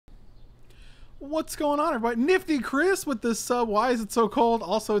What's going on, everybody? Nifty Chris with this sub. Why is it so cold?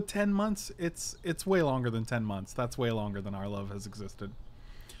 Also, 10 months. It's way longer than 10 months. That's way longer than our love has existed.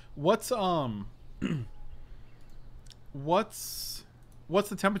 What's what's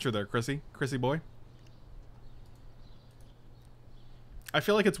the temperature there, Chrissy? Chrissy boy? I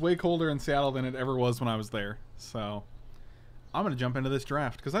feel like it's way colder in Seattle than it ever was when I was there. So, I'm going to jump into this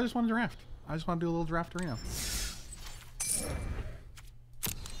draft because I just want to draft. I just want to do a little draft arena.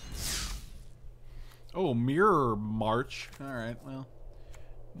 Oh, mirror march. Alright, well.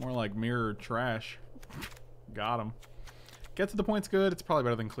 More like mirror trash. Got him. Get to the point's good. It's probably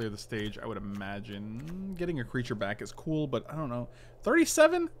better than clear the stage, I would imagine. Getting a creature back is cool, but I don't know.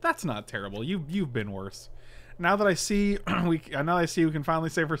 37? That's not terrible. You've been worse. Now that I see we can finally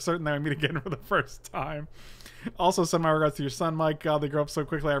say for certain that we meet again for the first time. Also, send my regards to your son, Mike. God, they grow up so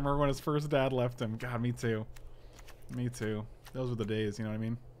quickly. I remember when his first dad left him. God, me too. Me too. Those were the days, you know what I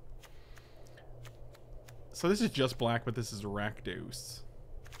mean? So this is just black, but this is Rakdos.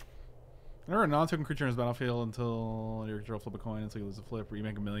 Whenever a non-token creature in his battlefield until your control flip a coin until you lose a flip, where you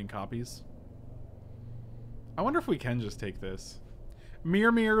make 1,000,000 copies. I wonder if we can just take this.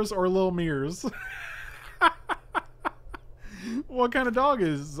 Mirrors or little mirrors? What kind of dog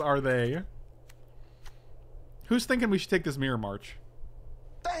are they? Who's thinking we should take this mirror march?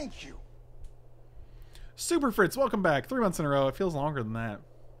 Thank you. Super Fritz, welcome back. 3 months in a row. It feels longer than that.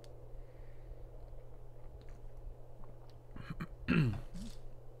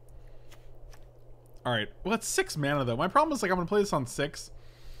 Alright, well, it's 6 mana, though. My problem is, like, I'm going to play this on 6.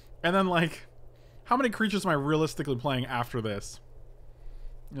 And then, like, how many creatures am I realistically playing after this?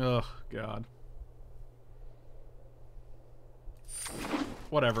 Ugh, God.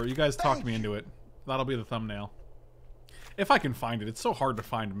 Whatever, you guys talked me into it. That'll be the thumbnail. If I can find it. It's so hard to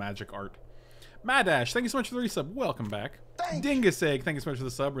find magic art. Madash, thank you so much for the resub. Welcome back. Dingus Egg, thank you so much for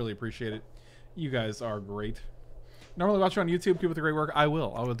the sub. Really appreciate it. You guys are great. Normally watch you on YouTube. Keep up the great work. I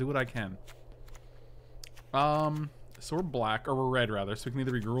will do what I can. So we're black, or we're red rather, so we can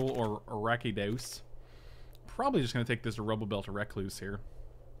either be Gruul or Rakdos. Probably just gonna take this Rubble Belt Recluse here.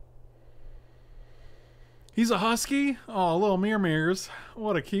 He's a husky? Oh, little mirrors.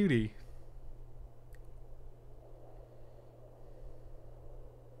 What a cutie.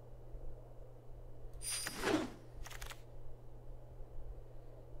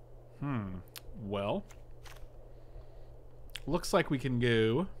 Well. Looks like we can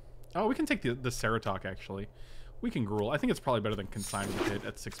go... Oh, we can take the Ceratok, actually. We can Gruul. I think it's probably better than Consignment Pit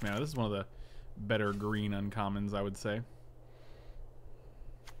at 6 mana. This is one of the better green uncommons, I would say.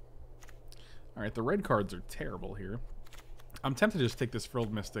 Alright, the red cards are terrible here. I'm tempted to just take this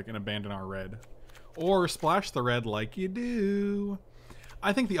Frilled Mystic and abandon our red. Or splash the red like you do.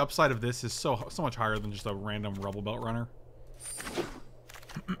 I think the upside of this is so much higher than just a random Rubble Belt runner.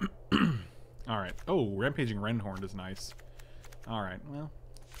 Alright. Oh, Rampaging Rendhorn is nice. Alright, well...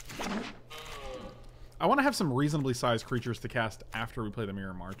 I want to have some reasonably sized creatures to cast after we play the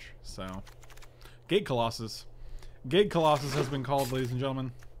Mirror March, so... Gate Colossus. Gate Colossus has been called, ladies and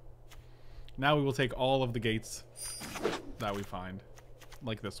gentlemen. Now we will take all of the gates that we find.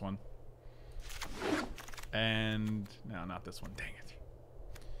 Like this one. And... No, not this one. Dang it.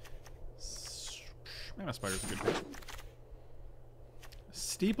 Mana Spider's a good pick.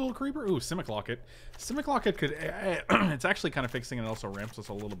 Steeple Creeper? Ooh, Simic Locket. Simic Locket could... it's actually kind of fixing and it also ramps us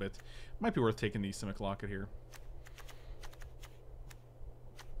a little bit. Might be worth taking the Simic Locket here.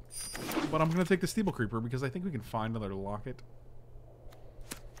 But I'm going to take the Steeple Creeper because I think we can find another Locket.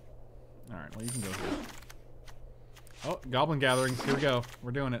 Alright, well, you can go here. Oh, Goblin Gatherings. Here we go.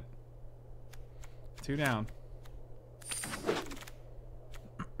 We're doing it. 2 down.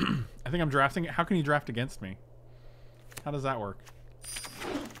 I think I'm drafting it. How can you draft against me? How does that work?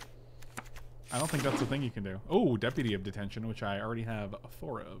 I don't think that's a thing you can do. Oh, Deputy of Detention, which I already have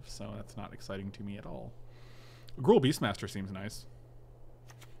 4 of, so that's not exciting to me at all. Gruul Beastmaster seems nice.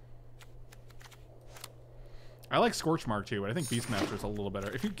 I like Scorchmark too, but I think Beastmaster is a little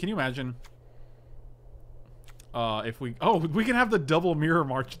better. Can you imagine if we... Oh, we can have the double Mirror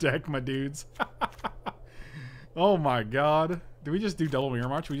March deck, my dudes. Oh my god. Do we just do double Mirror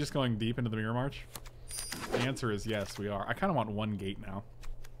March? Are we just going deep into the Mirror March? The answer is yes, we are. I kind of want 1 gate now.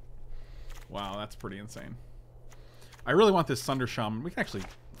 Wow, that's pretty insane. I really want this Sunder Shaman. We can actually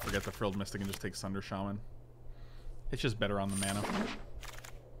forget the Frilled Mystic and just take Sunder Shaman. It's just better on the mana.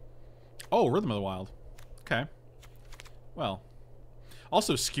 Oh, Rhythm of the Wild. Okay. Well.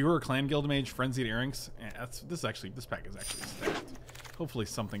 Also, Skewer, Clan Guild Mage, Frenzied Earrings. This pack is actually stacked. Hopefully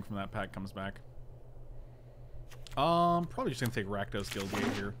something from that pack comes back. Probably just gonna take Rakdos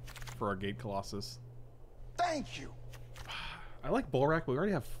Guildgate here for our Gate Colossus. Thank you. I like Bullrack, but we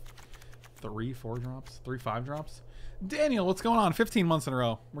already have 3 4 drops, 3 5 drops. Daniel, what's going on? 15 months in a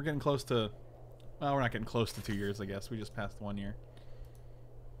row. We're getting close to, well, we're not getting close to 2 years, I guess. We just passed 1 year.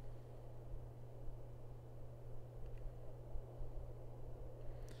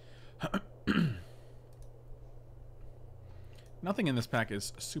 Nothing in this pack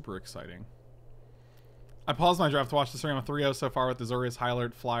is super exciting. I paused my draft to watch the stream. I'm 3-0 so far with the Zorius,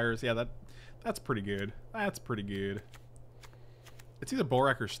 Hylert, Flyers. Yeah, that's pretty good. That's pretty good. It's either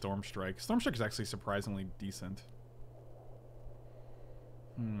Borak or Stormstrike. Stormstrike is actually surprisingly decent.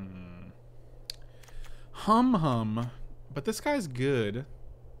 Hum. But this guy's good.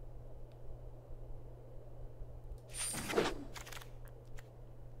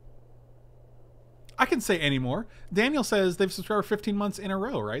 I can say any more. Daniel says they've subscribed 15 months in a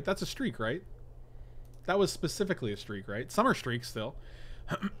row, right? That's a streak, right? That was specifically a streak, right? Some are streaks still.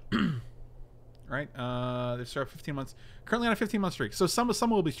 Right? They've started 15 months. Currently on a 15-month streak. So some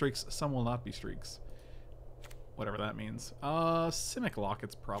will be streaks, some will not be streaks. Whatever that means. Simic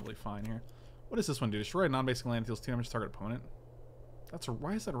Locket's probably fine here. What does this one do? Destroy a non-basic land, deals 2 damage to target opponent.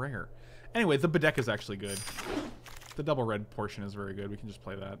 Why is that rare? Anyway, the Bedeck is actually good. The double red portion is very good. We can just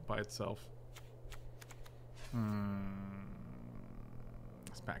play that by itself.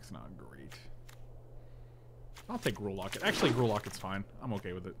 This pack's not great. I'll take Gruul Locket. Actually, Gruul Locket's fine. I'm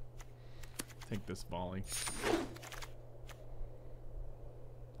okay with it. Take this volley.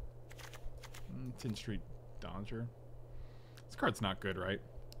 Tin Street Dodger. This card's not good, right?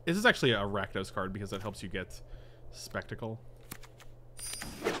 This is actually a Rakdos card because that helps you get Spectacle.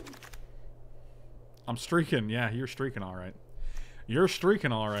 I'm streaking. Yeah, you're streaking all right. You're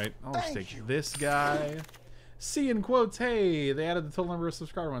streaking all right. I'll just take this guy. C in quotes, hey, they added the total number of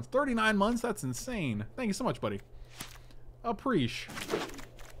subscriber months. 39 months? That's insane. Thank you so much, buddy. Appreach.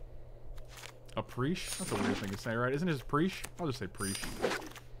 Appreach? That's a weird thing to say, right? Isn't it just preach? I'll just say preach.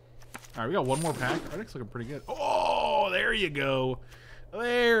 Alright, we got one more pack. Our deck's looking pretty good. Oh, there you go.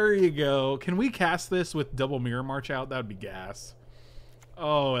 There you go. Can we cast this with double Mirror March out? That would be gas.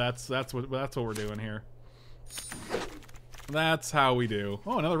 Oh, that's what we're doing here. That's how we do.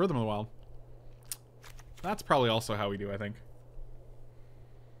 Oh, another Rhythm of the Wild. That's probably also how we do, I think.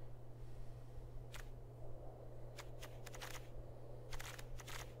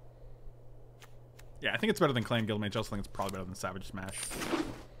 Yeah, I think it's better than Clan Guildmage. I also think it's probably better than Savage Smash.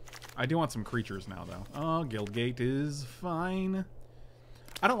 I do want some creatures now, though. Oh, Guildgate is fine.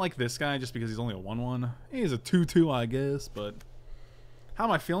 I don't like this guy just because he's only a 1/1. He's a 2/2, I guess, but... How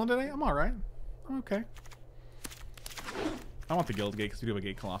am I feeling today? I'm alright. I'm okay. I want the Guildgate because we do have a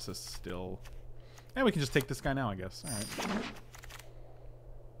Gate Colossus still. And we can just take this guy now, I guess. Alright.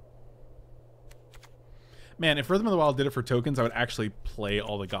 Man, if Rhythm of the Wild did it for tokens, I would actually play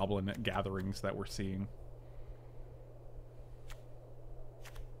all the Goblin gatherings that we're seeing.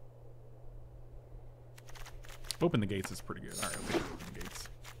 Open the Gates is pretty good. Alright, I'll take Open the Gates.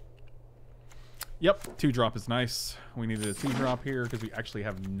 Yep, 2-drop is nice. We needed a 2-drop here because we actually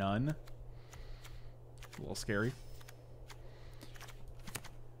have none. A little scary.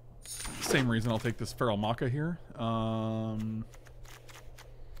 Same reason I'll take this Feral Maka here. 4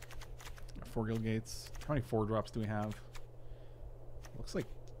 Guild Gates. How many 4-drops do we have? Looks like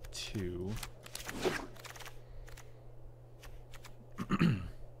 2.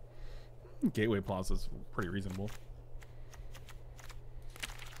 Gateway Plaza's pretty reasonable.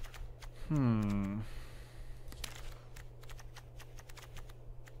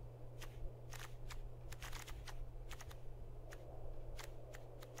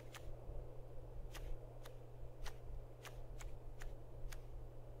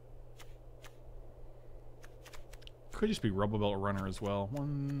 Could just be Rubble Belt Runner as well.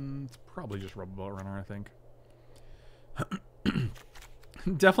 It's probably just Rubble Belt Runner, I think.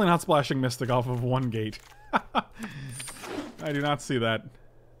 Definitely not splashing Mystic off of 1 gate. I do not see that.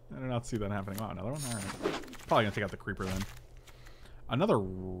 I do not see that happening. Wow, another one? Alright. Probably gonna take out the Creeper then. Another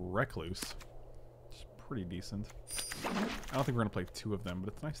Recluse. It's pretty decent. I don't think we're gonna play 2 of them,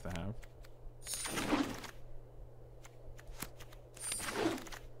 but it's nice to have.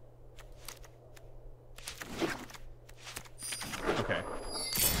 Okay.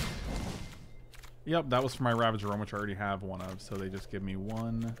 Yep, that was for my Ravage Roam, which I already have one of, so they just give me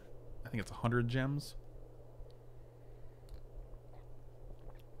one. I think it's 100 gems.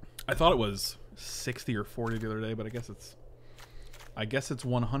 I thought it was 60 or 40 the other day, but I guess it's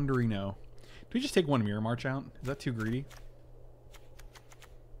 100 now. Do we just take 1 Mirror March out? Is that too greedy?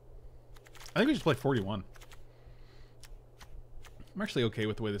 I think we just play 41. I'm actually okay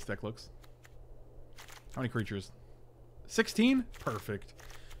with the way this deck looks. How many creatures? 16? Perfect.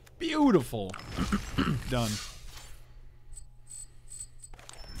 Beautiful. Done.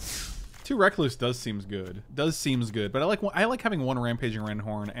 Two Recluse does seems good. But I like having one Rampaging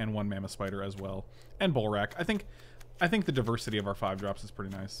Renhorn and one Mammoth Spider as well. And Bullrack. I think the diversity of our 5-drops is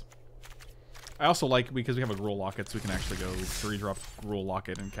pretty nice. I also like, because we have a Gruul Locket, so we can actually go 3-drop Gruul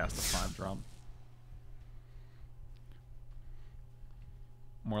Locket and cast a 5-drop.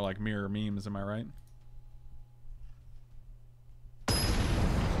 More like mirror memes, am I right?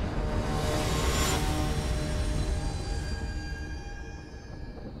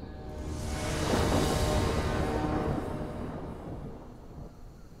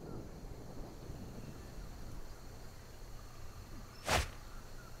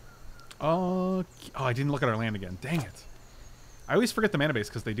 Oh, I didn't look at our land again. Dang it. I always forget the mana base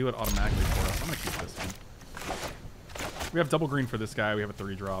because they do it automatically for us. I'm going to keep this one. We have double green for this guy. We have a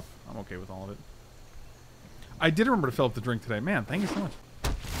 3-drop. I'm okay with all of it. I did remember to fill up the drink today. Man, thank you so much.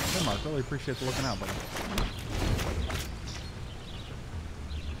 Hey, Mark. Really appreciate the looking out, buddy.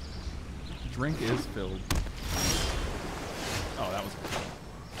 Drink is filled. Oh, that was cool.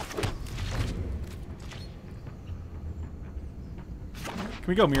 Can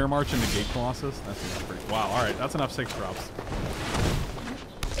we go Mirror March into Gate Colossus? That seems pretty... Wow, alright. That's enough 6-drops.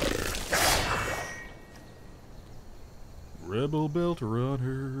 Rebel Belt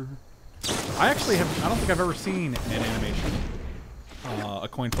Runner. I don't think I've ever seen an animation. A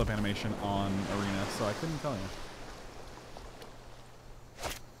coin flip animation on Arena, so I couldn't tell you.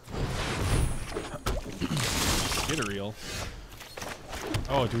 Skittereel.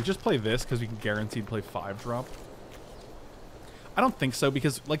 Oh, do we just play this because we can guaranteed play 5-drop? I don't think so,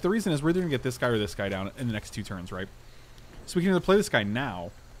 because like the reason is we're either gonna get this guy or this guy down in the next 2 turns, right? So we can either play this guy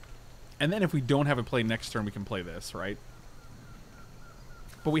now, and then if we don't have a play next turn, we can play this, right?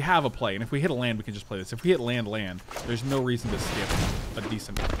 But we have a play, and if we hit a land, we can just play this. If we hit land, there's no reason to skip a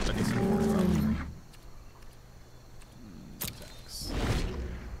decent board. Attacks.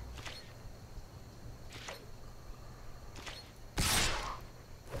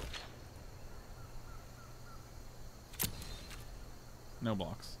 No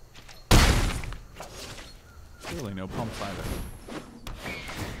blocks. Really no pumps either.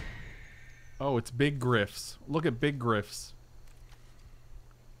 Oh, it's big Griffs. Look at big Griffs.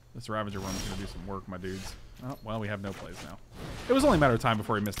 This Ravager run's gonna do some work, my dudes. Oh, well, we have no plays now. It was only a matter of time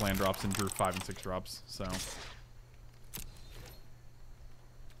before he missed land drops and drew 5 and 6 drops, so...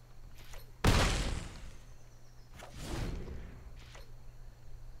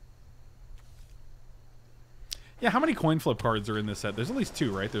 Yeah, how many coin flip cards are in this set? There's at least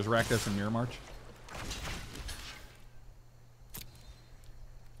 2, right? There's Rakdos and Mirror March.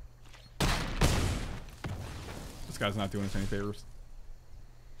 This guy's not doing us any favors.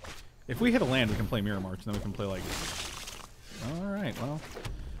 If we hit a land, we can play Mirror March, and then we can play like... Alright, well...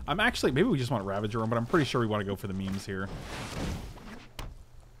 I'm actually... Maybe we just want Ravager, but I'm pretty sure we want to go for the memes here.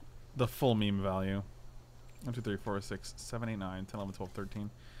 The full meme value. 1, 2, 3, 4, 6, 7, 8, 9, 10, 11, 12, 13.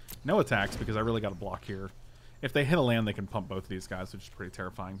 No attacks, because I really got to block here. If they hit a land, they can pump both of these guys, which is pretty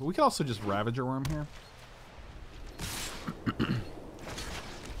terrifying. But we could also just Ravager Worm here.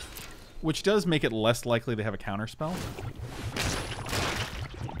 Which does make it less likely they have a counterspell.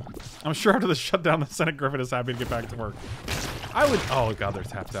 I'm sure after the shutdown, the Senate Griffin is happy to get back to work. I would... Oh, God, they're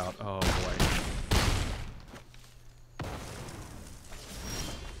tapped out. Oh, boy.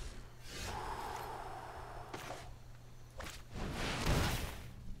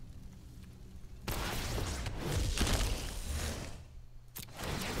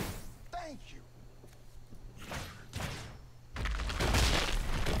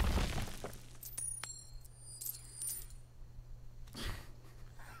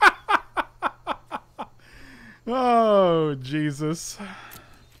 Oh, Jesus.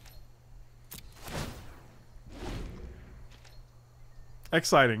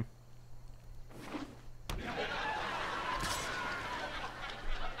 Exciting.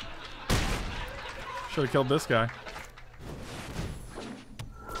 Should have killed this guy.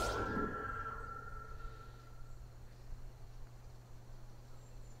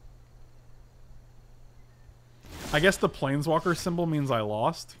 I guess the Planeswalker symbol means I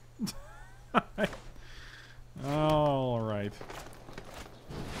lost. All right.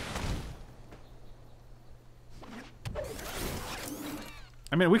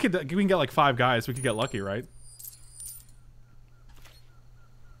 I mean, we can get like 5 guys. We could get lucky, right?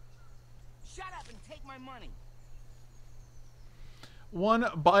 Shut up and take my money. 1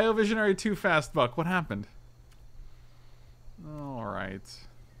 Biovisionary, 2 Fast Buck. What happened? All right.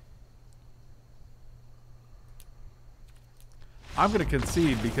 I'm going to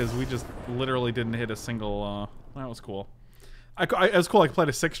concede because we just literally didn't hit a single... that was cool. It was cool. I played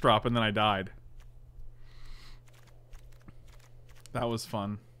a 6-drop and then I died. That was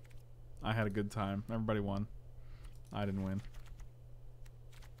fun. I had a good time. Everybody won. I didn't win.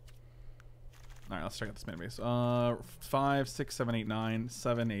 Alright, let's check out this mana base. 5, 6, 7, 8, 9.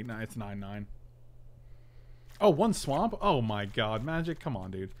 7, 8, 9. It's 9, 9. Oh, one swamp? Oh my god. Magic? Come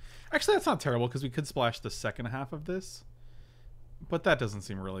on, dude. Actually, that's not terrible because we could splash the second half of this. But that doesn't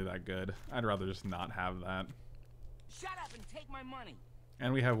seem really that good. I'd rather just not have that. Shut up and take my money.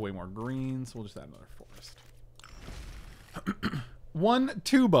 And we have way more greens. So we'll just add another forest. 1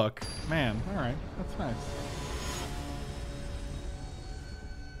 2-buck. Man, alright. That's nice.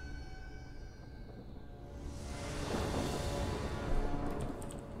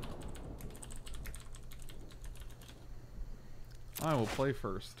 I will play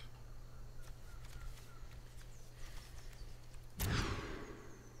first.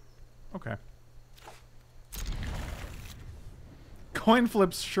 Okay. Coin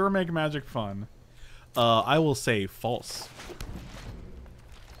flips sure make Magic fun. I will say false.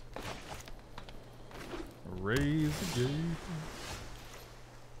 Raise the gate.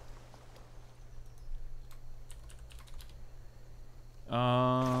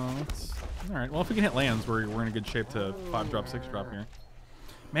 Alright, well if we can hit lands, we're in a good shape to 5-drop, 6-drop here.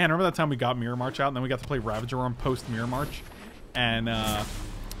 Man, remember that time we got Mirror March out and then we got to play Ravager on post Mirror March and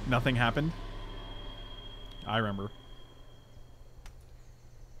nothing happened? I remember.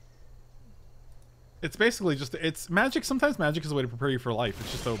 It's basically just, it's Magic. Sometimes Magic is a way to prepare you for life.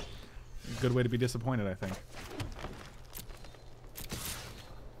 It's just a good way to be disappointed, I think.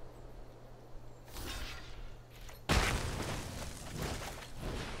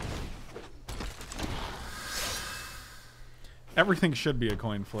 Everything should be a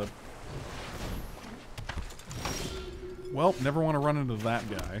coin flip. Well, never want to run into that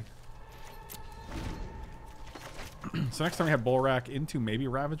guy. So next time we have Bull Rack into maybe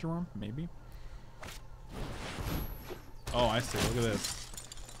Ravager Arm? Maybe? Oh, I see. Look at this.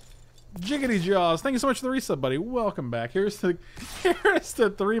 Jiggity Jaws. Thank you so much for the resub, buddy. Welcome back. Here's the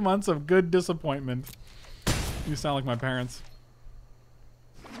 3 months of good disappointment. You sound like my parents.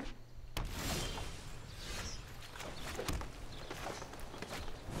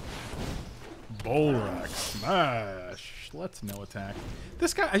 Bull Rack smash. Let's no attack.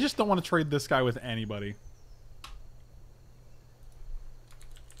 This guy, I just don't want to trade this guy with anybody.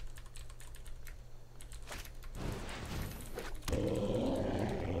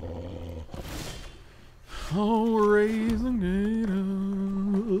 Oh, raising it.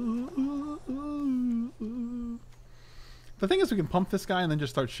 The thing is, we can pump this guy and then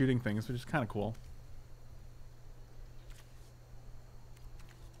just start shooting things, which is kind of cool.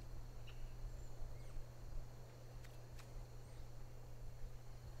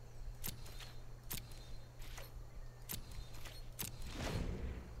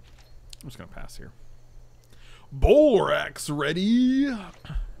 I'm just gonna pass here. Borax ready.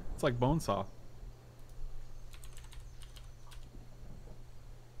 It's like Bonesaw.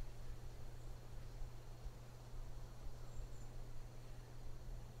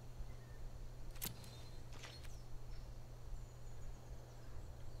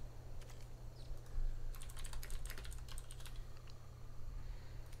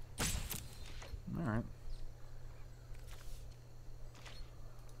 All right.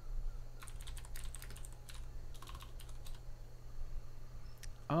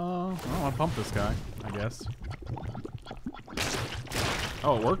 I don't want to pump this guy, I guess.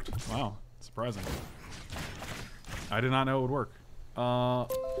 Oh, it worked? Wow, surprising. I did not know it would work.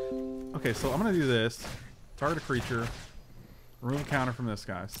 Okay, so I'm gonna do this. Target a creature. Remove a counter from this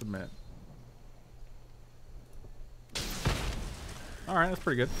guy. Submit. Alright, that's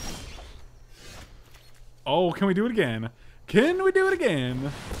pretty good. Oh, can we do it again? Can we do it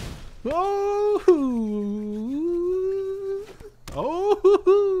again? Oh!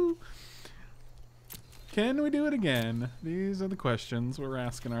 Oh! Can we do it again? These are the questions we're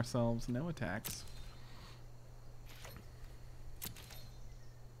asking ourselves. No attacks.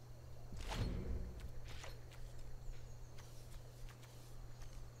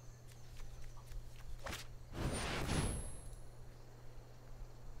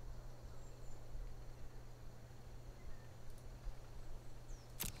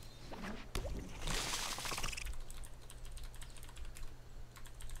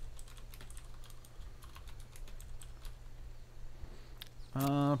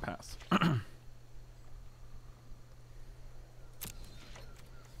 Pass.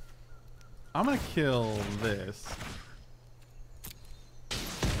 I'm gonna kill this.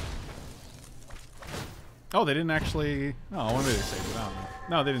 Oh, they didn't actually. Oh, maybe they saved it. I don't know.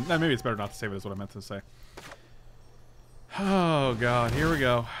 No, they didn't. No, maybe it's better not to save it. Is what I meant to say. Oh god, here we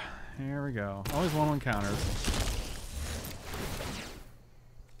go. Here we go. Always 1/1 counters.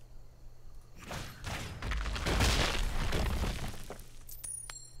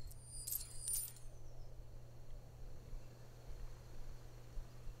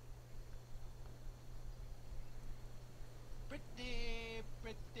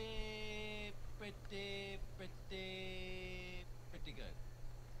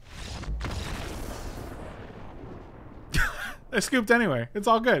 They scooped anyway. It's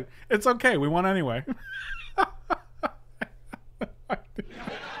all good. It's okay. We won anyway.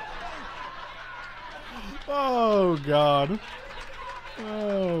 Oh, God.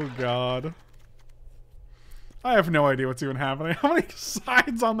 Oh, God. I have no idea what's even happening. How many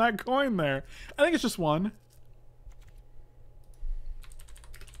sides on that coin there? I think it's just one.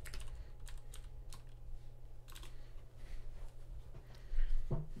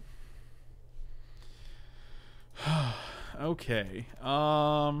 Okay.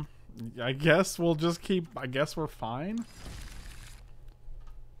 I guess we'll just keep... I guess we're fine.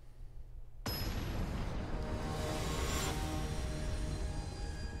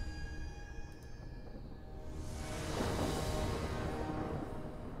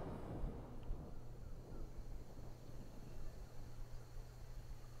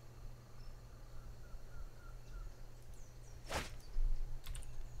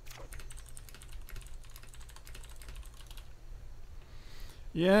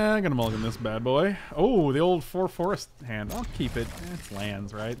 Yeah, I'm gonna mulligan this bad boy. Oh, the old 4 forest hand. I'll keep it. It's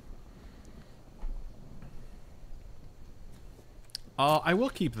lands, right? I will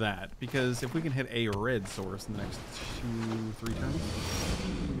keep that, because if we can hit a red source in the next 2-3 turns.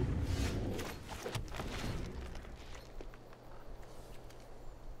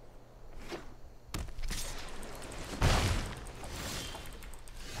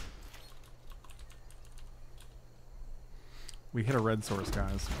 We hit a red source,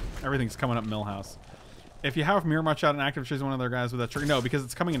 guys. Everything's coming up Millhouse. If you have Mirror Match out and active, choose one of their guys with that trigger. No, because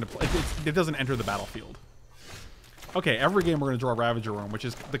it's coming into play. It doesn't enter the battlefield. Okay, every game we're going to draw Ravager Room, which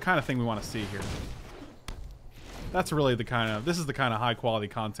is the kind of thing we want to see here. That's really the kind of... This is the kind of high-quality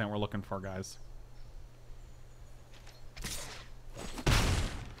content we're looking for, guys.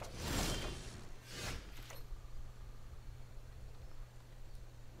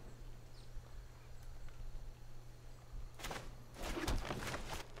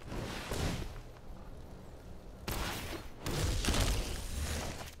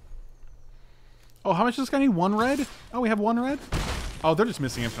 Oh, how much does this guy need? 1 red? Oh, we have 1 red? Oh, they're just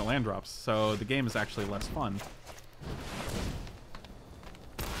missing infinite land drops, so the game is actually less fun.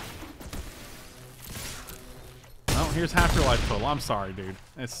 Oh, here's half your life total. I'm sorry, dude.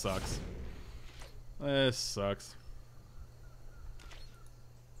 This sucks. This sucks.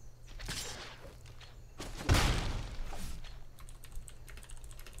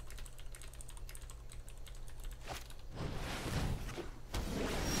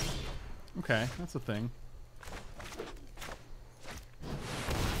 Okay, that's a thing.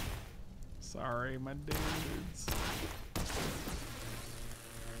 Sorry, my dudes.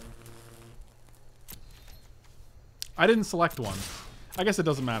 I didn't select one. I guess it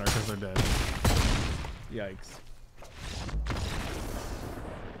doesn't matter because they're dead. Yikes.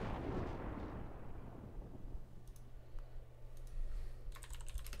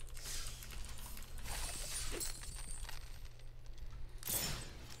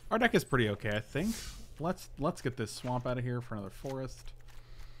 Our deck is pretty okay, I think. Let's get this swamp out of here for another forest.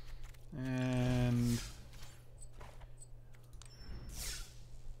 And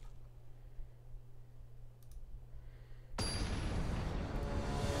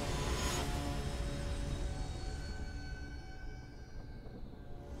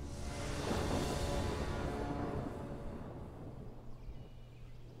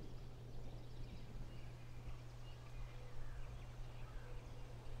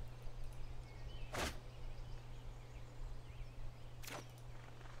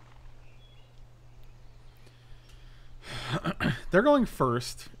they're going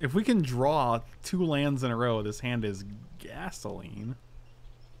first. If we can draw 2 lands in a row, this hand is gasoline.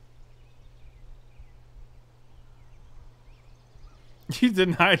 You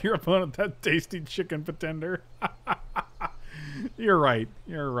denied your opponent that tasty chicken pretender. You're right.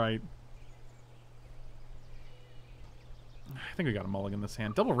 You're right. I think we got a mulligan this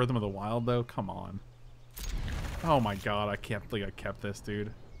hand. Double Rhythm of the Wild, though? Come on. Oh my god, I can't believe I kept this,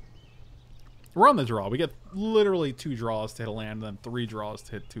 dude. We're on the draw. We get literally 2 draws to hit a land, and then 3 draws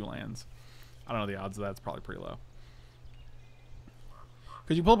to hit 2 lands. I don't know the odds of that. It's probably pretty low.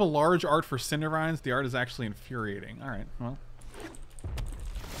 Could you pull up a large art for Cindervines? The art is actually infuriating. Alright, well.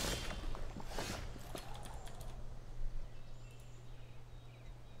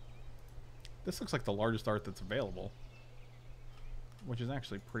 This looks like the largest art that's available, which is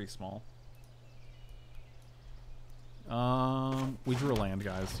actually pretty small. We drew a land,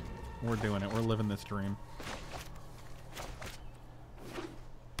 guys. We're doing it. We're living this dream.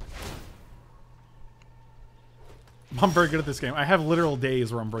 I'm very good at this game. I have literal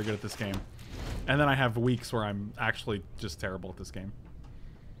days where I'm very good at this game. And then I have weeks where I'm actually just terrible at this game.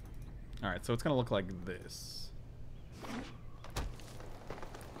 Alright, so it's going to look like this.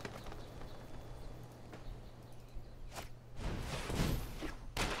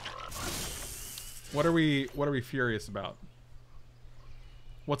 What are we furious about?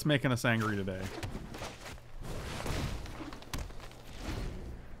 What's making us angry today?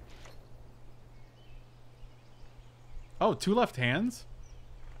 Oh, 2 left hands?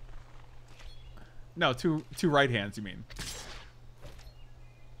 No, two right hands, you mean.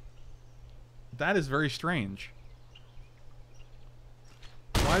 That is very strange.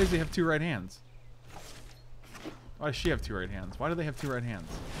 Why does he have 2 right hands? Why does she have 2 right hands? Why do they have 2 right hands?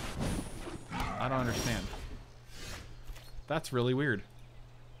 I don't understand. That's really weird.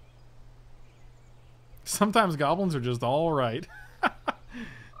 Sometimes goblins are just all right.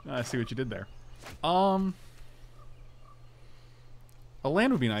 I see what you did there. A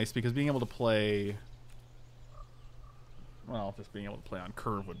land would be nice because being able to play... Well, just being able to play on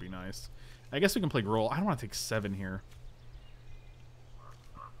curve would be nice. I guess we can play Groll. I don't want to take 7 here.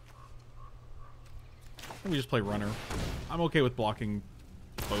 We just play Runner. I'm okay with blocking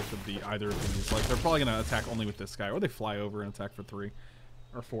both of either of these. Like, they're probably going to attack only with this guy. Or they fly over and attack for 3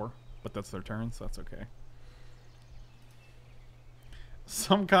 or 4. But that's their turn, so that's okay.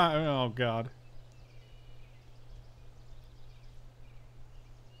 Some kind... Oh, God.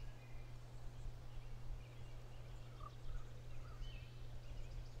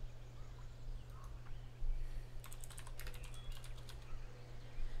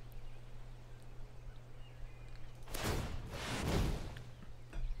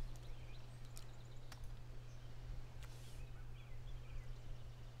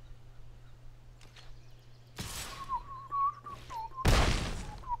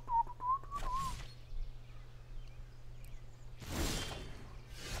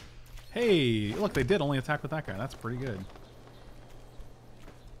 Hey, look, they did only attack with that guy. That's pretty good.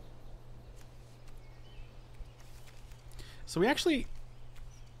 So we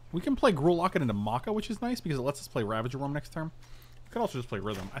can play Gruul Locket into Maka, which is nice because it lets us play Ravager Worm next turn. We could also just play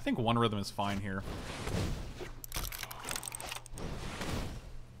Rhythm. I think 1 Rhythm is fine here.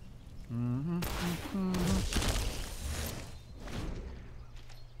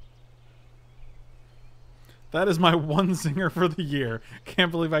 That is my 1 zinger for the year.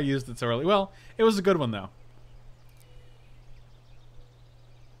 Can't believe I used it so early. Well, it was a good one, though.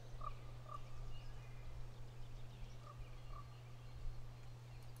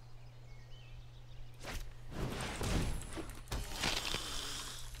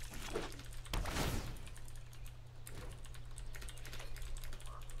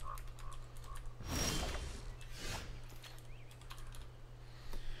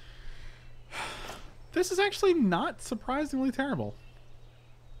 This is actually not surprisingly terrible.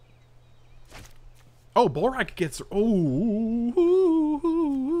 Oh, Borak gets... Oh.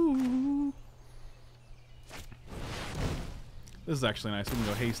 This is actually nice. We can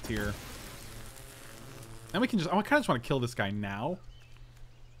go haste here. And we can just... I kind of just want to kill this guy now.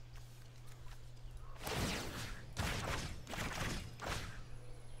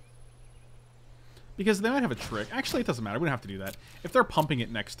 Because they might have a trick. Actually, it doesn't matter. We don't have to do that. If they're pumping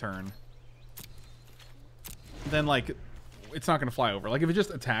it next turn... then, like, it's not going to fly over. Like, if it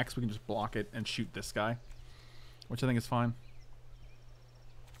just attacks, we can just block it and shoot this guy. Which I think is fine.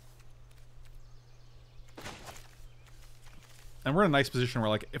 And we're in a nice position where,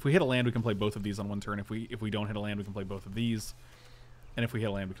 like, if we hit a land, we can play both of these on 1 turn. If we don't hit a land, we can play both of these. And if we hit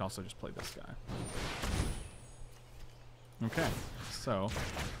a land, we can also just play this guy. Okay. So,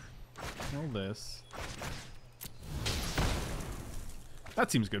 kill this. That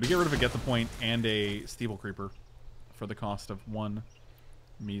seems good. We get rid of a Get the Point and a Steeple Creeper for the cost of 1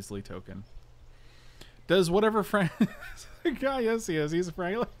 measly token. Does whatever Frank... guy, yes he is. He's a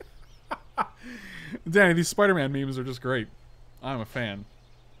Frank. Danny, these Spider-Man memes are just great. I'm a fan.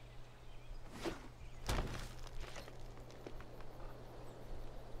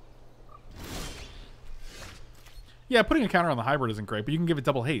 Yeah, putting a counter on the hybrid isn't great, but you can give it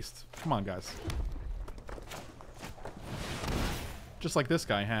double haste. Come on, guys. Just like this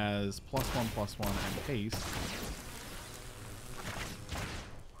guy has +1/+1 and haste.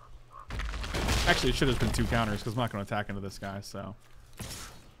 Actually, it should have been 2 counters because I'm not going to attack into this guy. So,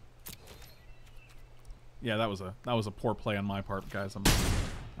 yeah, that was a poor play on my part, guys.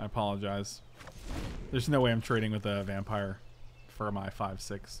 I apologize. There's no way I'm trading with a vampire for my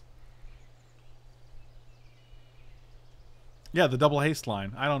 5/6. Yeah, the double haste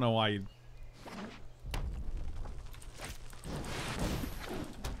line. I don't know why you.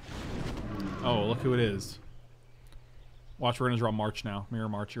 Oh, look who it is. Watch, we're going to draw March now. Mirror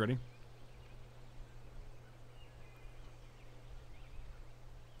March, you ready?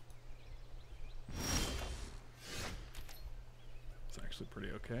 It's actually pretty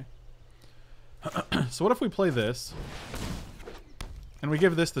okay. So what if we play this, and we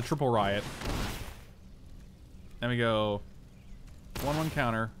give this the triple riot, Then we go 1/1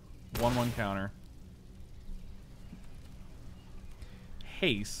 counter, 1/1 counter.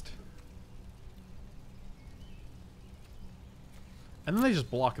 Haste. And then they just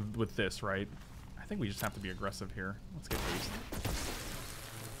block with this, right? I think we just have to be aggressive here. Let's get haste.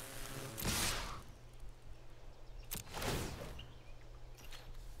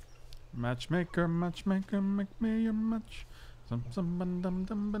 Matchmaker, matchmaker, make me a match. What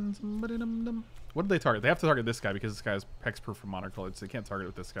did they target? They have to target this guy because this guy is hexproof from monocolored, so they can't target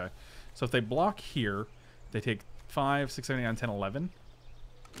with this guy. So if they block here, they take 5, 6, 7, 8, 9, 10, 11.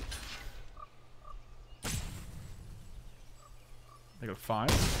 They go 5.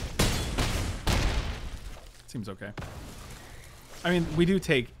 Seems okay. I mean, we do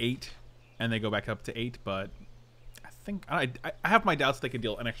take 8, and they go back up to 8, but I think I have my doubts they could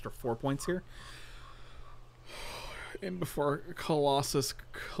deal an extra 4 points here. In before Colossus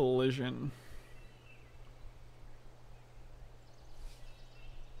Collision.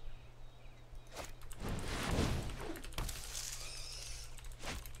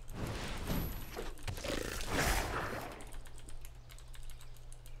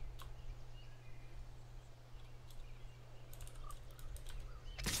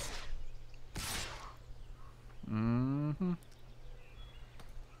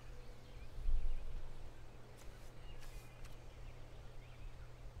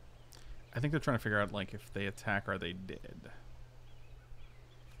 I think they're trying to figure out, like, if they attack, are they dead?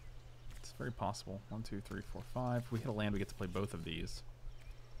 It's very possible. 1, 2, 3, 4, 5. If we hit a land, we get to play both of these.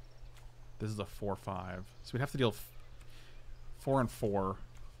 This is a 4/5. So we'd have to deal 4 and 4.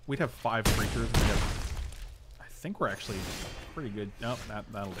 We'd have 5 creatures. I think we're actually pretty good. Nope,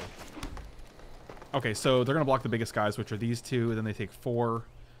 that'll do. Okay, so they're going to block the biggest guys, which are these two. Then they take 4,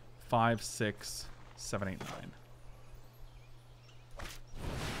 5, 6, 7, 8, 9.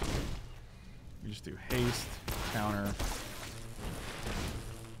 We just do haste, counter,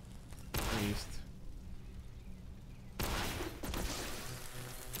 haste.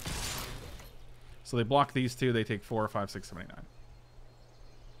 So they block these two, they take 4, 5, 6, 7, 8, 9.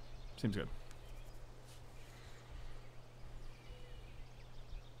 Seems good.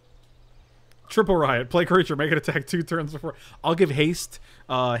 Triple Riot. Play creature, make it attack 2 turns before. I'll give haste,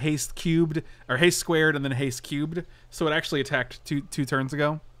 haste cubed, or haste squared, and then haste cubed. So it actually attacked two turns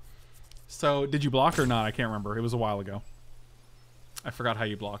ago. So, did you block or not? I can't remember. It was a while ago. I forgot how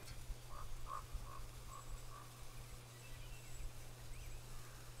you blocked.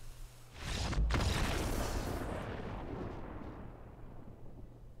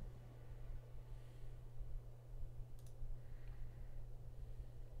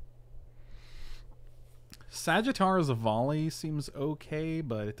 Sagittarius Volley seems okay,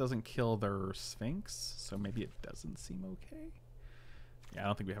 but it doesn't kill their Sphinx, so maybe it doesn't seem okay. Yeah, I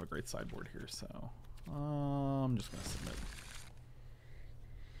don't think we have a great sideboard here, so I'm just going to submit.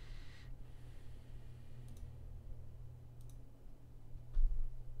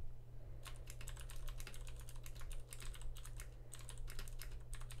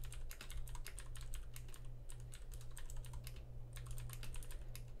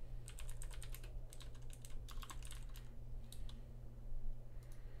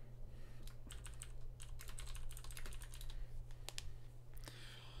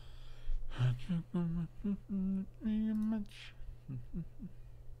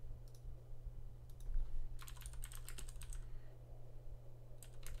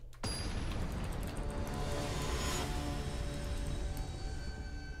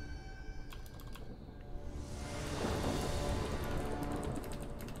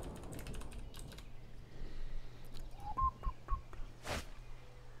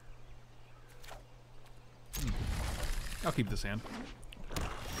 I'll keep this hand.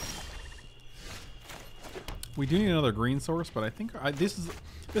 We do need another green source, but I think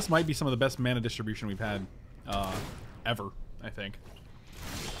this might be some of the best mana distribution we've had ever, I think.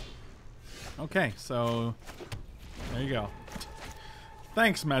 Okay, so there you go.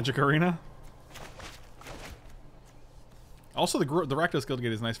 Thanks, Magic Arena. Also, the Rakdos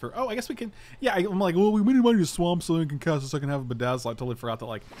Guildgate is nice for... Oh, I guess we can... Yeah, I'm like, well, we need money to swamp so we can cast a second half of Bedazzle. I totally forgot that,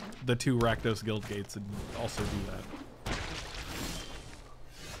 like, the 2 Rakdos Guildgates would also do that.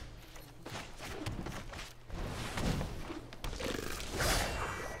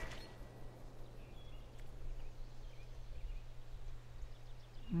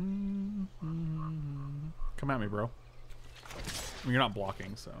 Come at me, bro. I mean, you're not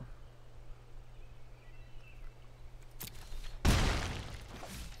blocking, so...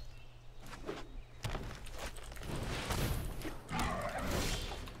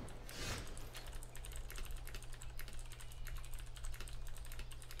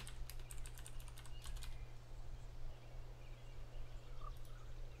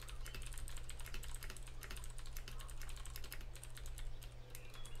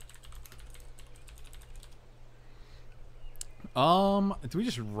 Do we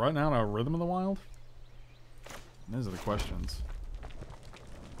just run out of Rhythm of the Wild? Those are the questions.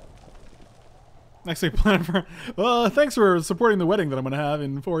 Next week, plan for. Thanks for supporting the wedding that I'm gonna have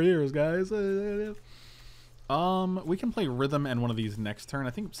in 4 years, guys. We can play Rhythm and one of these next turn.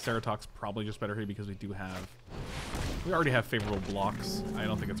 I think Ceratok's probably just better here because we already have favorable blocks. I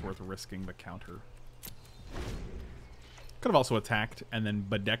don't think it's worth risking the counter. Could have also attacked and then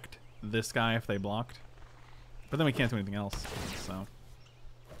bedecked this guy if they blocked. But then we can't do anything else, so.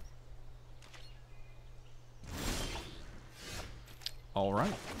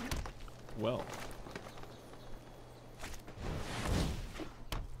 Alright. Well.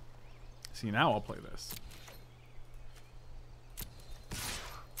 See, now I'll play this.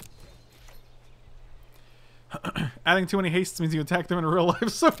 Adding too many hastes means you attack them in real life,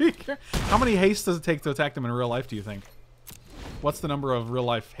 so you care. How many hastes does it take to attack them in real life, do you think? What's the number of real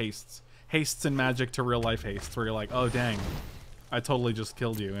life hastes? Hastes in Magic to real life hastes, where you're like, oh dang, I totally just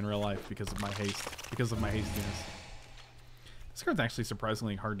killed you in real life because of my haste, because of my hastiness. This card's actually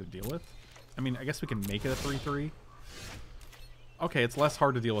surprisingly hard to deal with. I mean, I guess we can make it a 3/3. Okay, it's less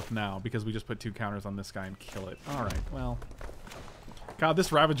hard to deal with now because we just put 2 counters on this guy and kill it. Alright, well. God,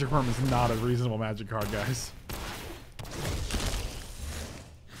 this Ravager Worm is not a reasonable Magic card, guys.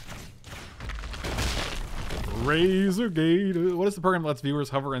 Razor Gate. What is the program that lets viewers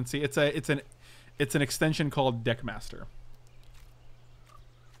hover and see? It's an extension called Deckmaster.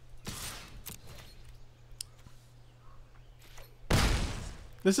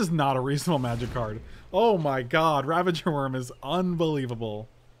 This is not a reasonable Magic card. Oh my god, Ravager Worm is unbelievable.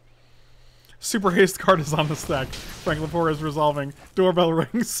 Super Haste card is on the stack. Frank Lepore is resolving. Doorbell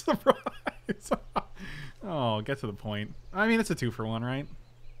rings. Surprise. Oh, get to the point. I mean, it's a 2-for-1, right?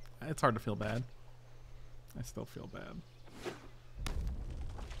 It's hard to feel bad. I still feel bad.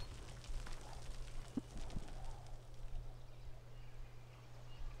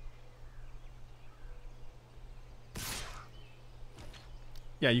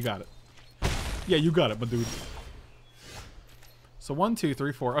 Yeah, you got it. Yeah, you got it, my dude. So 1, 2,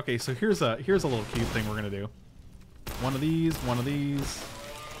 3, 4. Okay, so here's a little cute thing we're gonna do. One of these, one of these,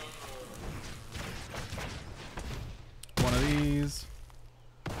 one of these,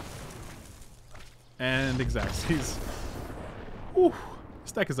 and Xaxes. Whew,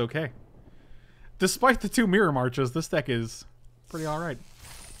 this deck is okay. Despite the 2 mirror marches, this deck is pretty all right.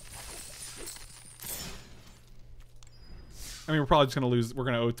 I mean, we're probably just gonna lose. We're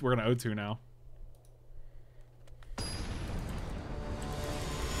gonna O2 now.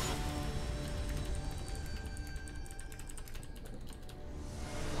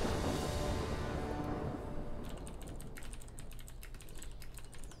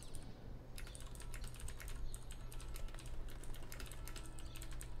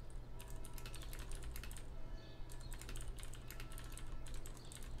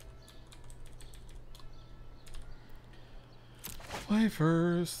 Play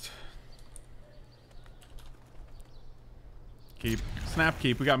first. Keep. Snap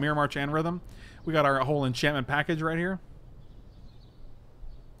keep. We got Mirror March and Rhythm. We got our whole enchantment package right here.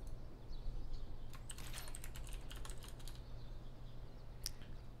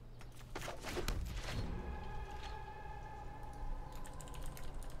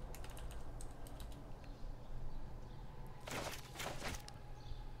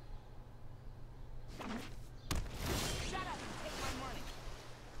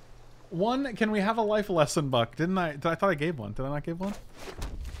 One, can we have a life lesson, Buck? Didn't I? I thought I gave one. Did I not give one?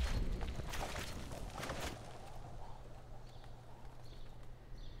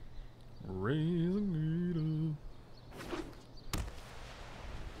 Raising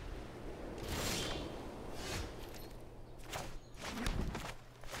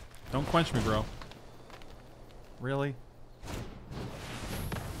Don't quench me, bro. Really?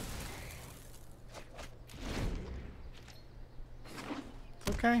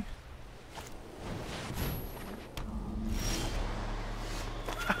 It's okay.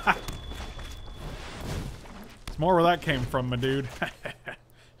 It's more where that came from, my dude.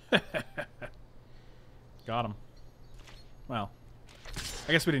 Got him. Well,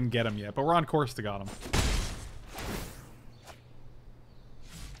 I guess we didn't get him yet, but we're on course to got him.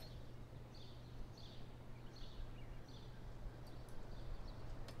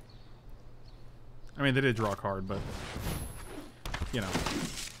 I mean, they did draw a card, but, you know.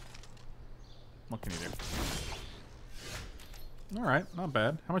 What can you do? Alright, not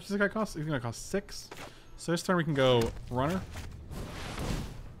bad. How much does this guy cost? He's going to cost 6. So this turn we can go runner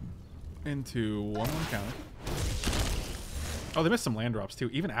into 1/1 counter. Oh, they missed some land drops too,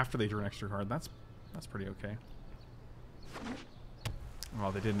 even after they drew an extra card. That's pretty okay.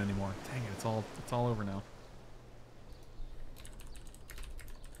 Oh, they didn't anymore. Dang it, it's all over now.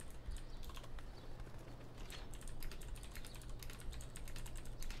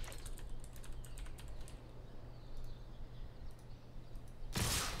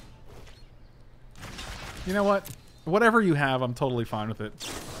 You know what? Whatever you have, I'm totally fine with it.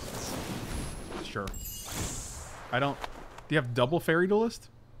 Sure. I don't... Do you have double Fairy Duelist?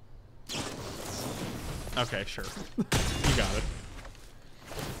 Okay, sure. You got it.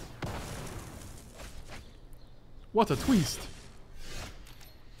 What a twist.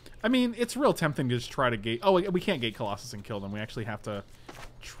 I mean, it's real tempting to just try to gate... Oh, we can't gate Colossus and kill them. We actually have to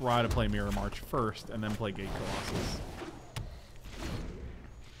try to play Mirror March first and then play gate Colossus.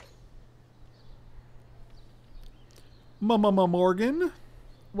 Morgan,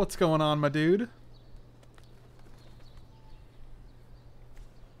 what's going on, my dude?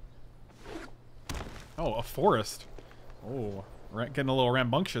 Oh, a forest. Oh, getting a little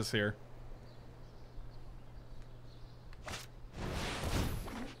rambunctious here.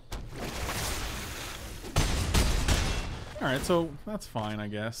 All right, so that's fine, I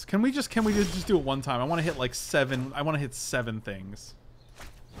guess. Can we just do it one time? I want to hit like 7. I want to hit 7 things.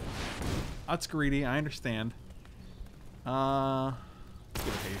 That's greedy. I understand. Let's give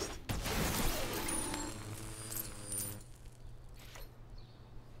it haste.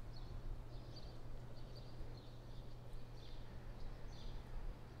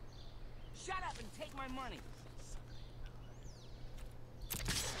 Shut up and take my money.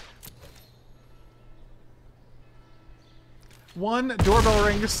 One doorbell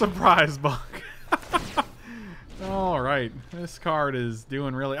ring surprise bug. All right, this card is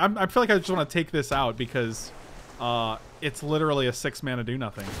doing really. I feel like I just want to take this out because it's literally a 6 mana do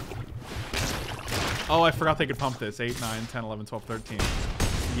nothing. Oh, I forgot they could pump this. 8, 9, 10, 11, 12, 13.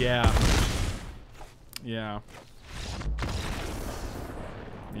 Yeah. Yeah.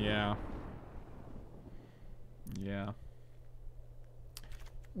 Yeah. Yeah.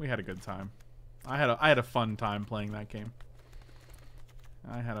 We had a good time. I had a fun time playing that game.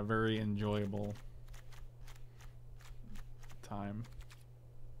 I had a very enjoyable time.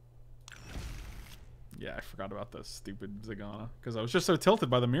 Yeah, I forgot about this stupid Zagana because I was just so tilted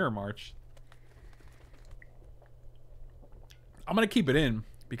by the Mirror March. I'm gonna keep it in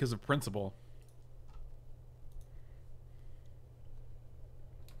because of principle.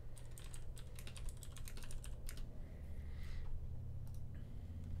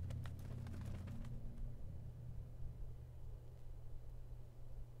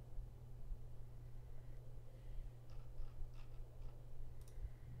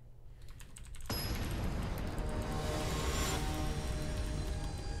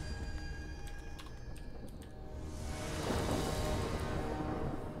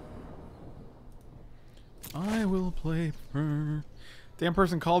 I will play her. Damn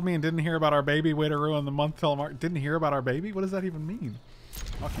person called me and didn't hear about our baby. Way to ruin the month till March. Didn't hear about our baby? What does that even mean?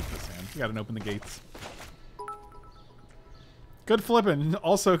 I'll keep this hand. We gotta open the gates. Good flipping.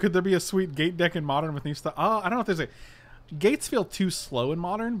 Also, could there be a sweet gate deck in Modern with new stuff? I don't know if there's a... Gates feel too slow in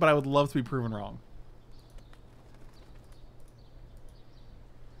Modern, but I would love to be proven wrong.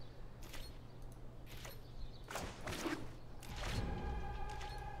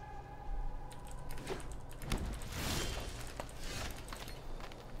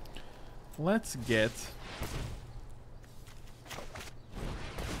 Let's get...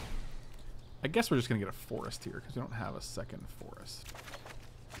 I guess we're just going to get a forest here, because we don't have a second forest.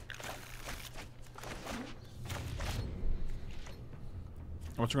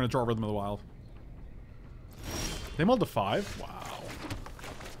 What's we're going to draw Rhythm of the Wild? They mulled to 5? Wow.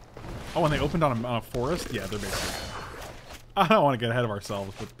 Oh, and they opened on a forest? Yeah, they're basically dead. I don't want to get ahead of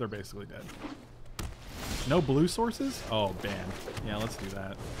ourselves, but they're basically dead. No blue sources? Oh, ban. Yeah, let's do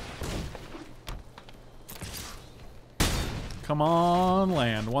that. Come on,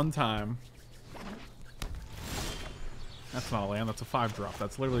 land. One time. That's not a land. That's a 5-drop.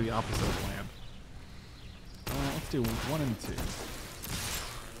 That's literally the opposite of land. Let's do 1 and 2.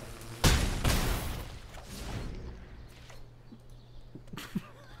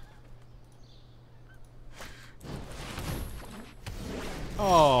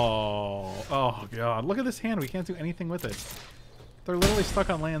 Oh god. Look at this hand. We can't do anything with it. They're literally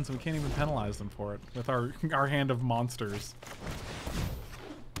stuck on lands and we can't even penalize them for it with our hand of monsters.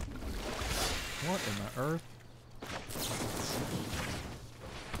 What in the earth?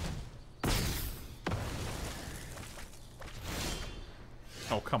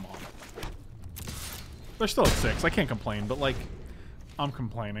 Oh, come on. They're still at 6. I can't complain, but like, I'm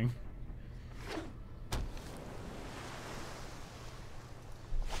complaining.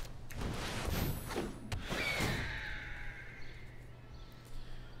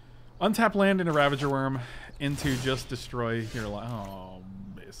 Untap land into Ravager Worm, into just destroy your life. Oh,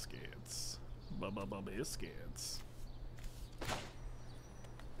 biscuits. Biscuits.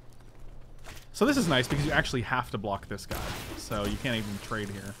 So this is nice because you actually have to block this guy. So you can't even trade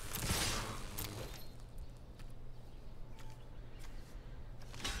here.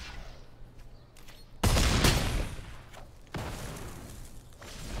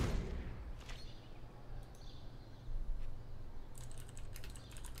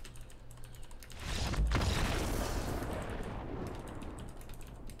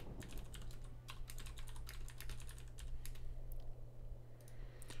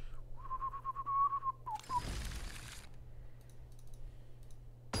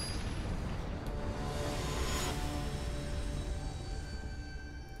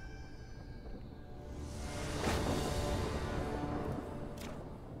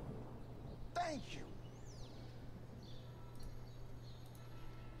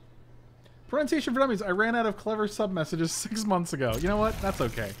 Pronunciation for Dummies. I ran out of clever sub messages 6 months ago. You know what? That's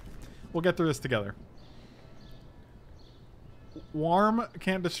okay. We'll get through this together. Warm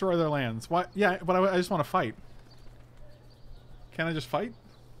can't destroy their lands. Why? Yeah, but I just want to fight. Can I just fight?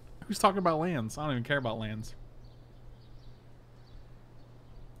 Who's talking about lands? I don't even care about lands.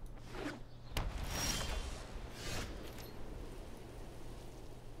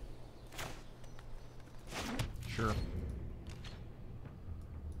 Sure.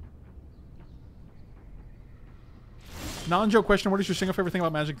 Non-joke question, what is your single favorite thing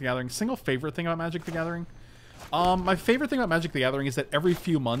about Magic the Gathering? Single favorite thing about Magic the Gathering? My favorite thing about Magic the Gathering is that every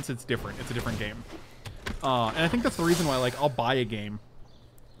few months it's different. It's a different game. And I think that's the reason why, like, I'll buy a game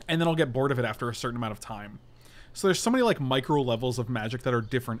and then I'll get bored of it after a certain amount of time. So there's so many, like, micro levels of Magic that are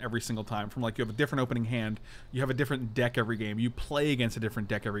different every single time. From, like, you have a different opening hand, you have a different deck every game, you play against a different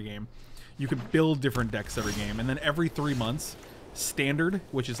deck every game, you can build different decks every game, and then every 3 months, Standard,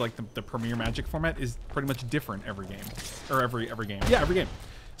 which is, like, the premier Magic format, is pretty much different every game. Or every game. Yeah, every game.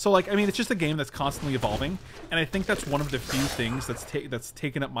 So, like, I mean, it's just a game that's constantly evolving, and I think that's one of the few things that's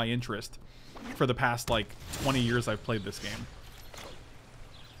taken up my interest for the past, like, 20 years I've played this game.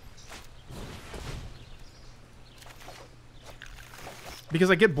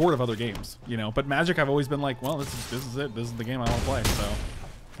 Because I get bored of other games, you know? But Magic, I've always been like, well, this is it. This is the game I want to play, so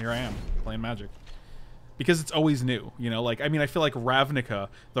here I am, playing Magic. Because it's always new, you know? Like, I mean, I feel like Ravnica,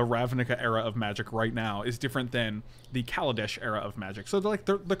 the Ravnica era of Magic right now, is different than the Kaladesh era of Magic. So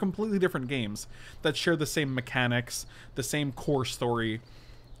they're completely different games that share the same mechanics, the same core story,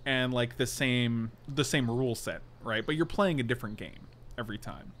 and, like, the same rule set, right? But you're playing a different game every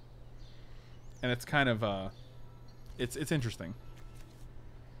time. And it's kind of, it's interesting.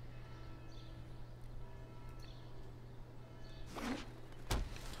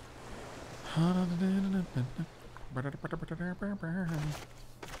 I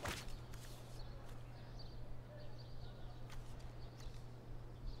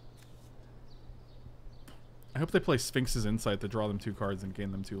hope they play Sphinx's Insight to draw them 2 cards and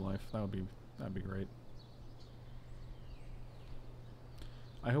gain them 2 life. That'd be great.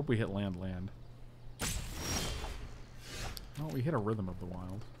 I hope we hit land. Oh, we hit a Rhythm of the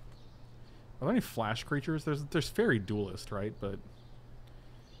Wild. Are there any flash creatures? There's Fairy Duelist, right? But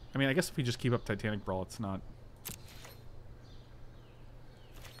I mean, I guess if we just keep up Titanic Brawl, it's not...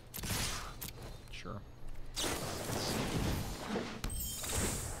 Sure.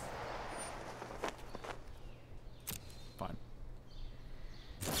 Fine.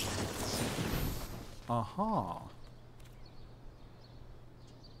 Aha.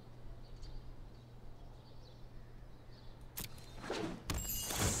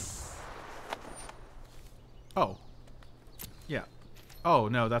 Oh. Yeah. Oh,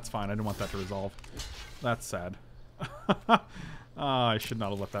 no, that's fine. I didn't want that to resolve. That's sad. I should not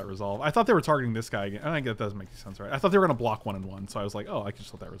have let that resolve. I thought they were targeting this guy again. I think that doesn't make sense, right? I thought they were going to block 1/1, so I was like, oh, I can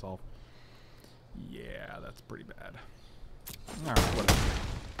just let that resolve. Yeah, that's pretty bad. Alright, whatever.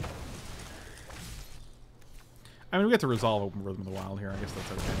 I mean, we get to resolve Open Rhythm of the Wild here. I guess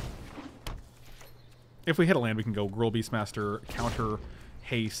that's okay. If we hit a land, we can go Gruul Beastmaster, Counter,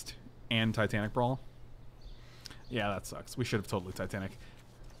 Haste, and Titanic Brawl. Yeah, that sucks. We should have totally Titanic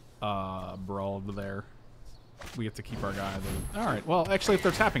brawled there. We get to keep our guy. Alright, well, actually, if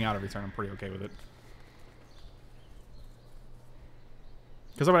they're tapping out every turn, I'm pretty okay with it.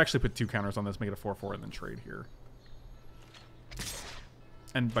 Because I would actually put 2 counters on this, make it a 4/4, and then trade here.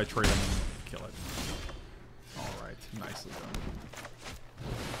 And by trade, I mean kill it. Alright, nicely done.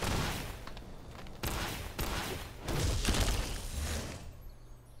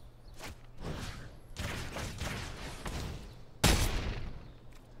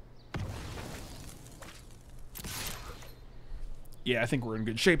 Yeah, I think we're in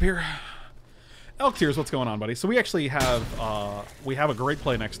good shape here. Elk Tears, what's going on, buddy? So we actually have a great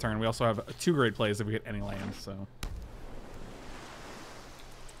play next turn. We also have 2 great plays if we get any land, so.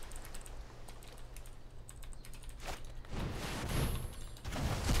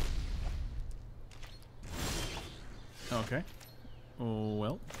 Okay. Oh,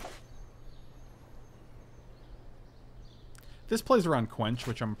 well. This plays around Quench,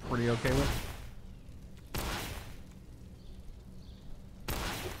 which I'm pretty okay with.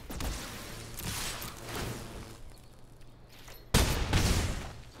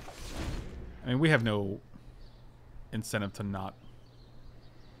 I mean, we have no incentive to not.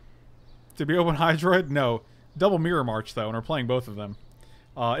 To be open Hydroid? No. Double Mirror March, though, and we're playing both of them.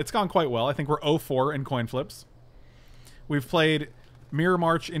 It's gone quite well. I think we're 0-4 in coin flips. We've played Mirror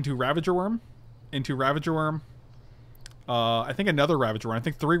March into Ravager Worm. I think another Ravager Worm. I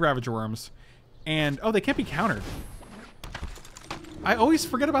think 3 Ravager Worms. And, oh, they can't be countered. I always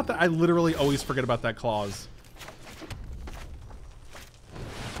forget about that. I literally always forget about that clause.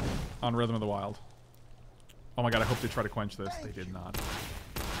 On Rhythm of the Wild. Oh my god, I hope they try to quench this. They did not.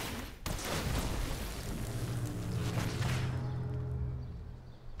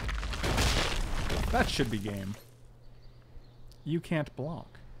 That should be game. You can't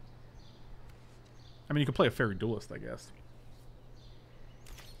block. I mean, you could play a Fairy Duelist, I guess.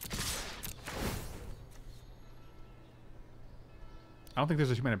 I don't think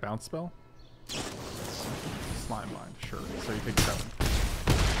there's a 2-mana bounce spell. Slime Bind, sure. So you take 7.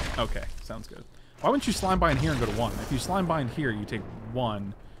 Okay, sounds good. Why wouldn't you Slime Bind here and go to 1? If you Slime Bind here, you take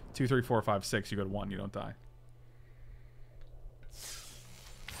 1, 2, 3, 4, 5, 6. You go to 1. You don't die.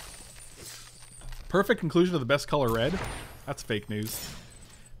 Perfect conclusion of the best color red. That's fake news.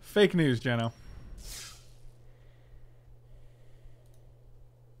 Fake news, Jeno.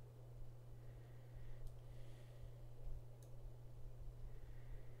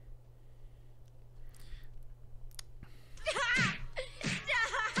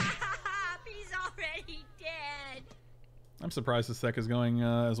 I'm surprised this deck is going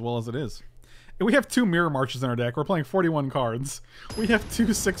as well as it is. And we have 2 Mirror Marches in our deck. We're playing 41 cards. We have 2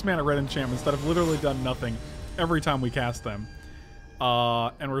 6-mana red enchantments that have literally done nothing every time we cast them.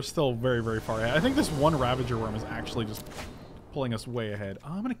 And we're still very, very far ahead. I think this one Ravager Worm is actually just pulling us way ahead. Oh,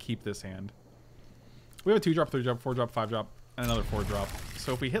 I'm going to keep this hand. We have a 2-drop, 3-drop, 4-drop, 5-drop, and another 4-drop.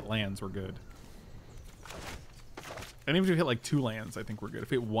 So if we hit lands, we're good. And even if we hit like 2 lands, I think we're good.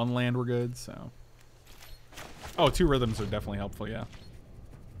 If we hit 1 land, we're good, so... Oh, 2 rhythms are definitely helpful, yeah.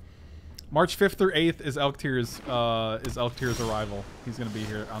 March 5th through 8th is Elktyr's arrival. He's going to be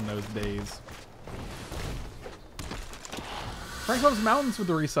here on those days. Frank loves mountains with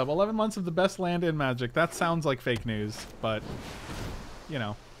the resub. 11 months of the best land in Magic. That sounds like fake news, but, you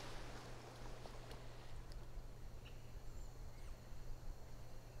know.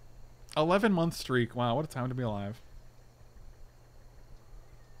 $11-month streak. Wow, what a time to be alive.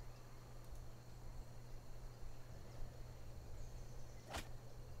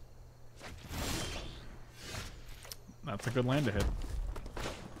 That's a good land to hit.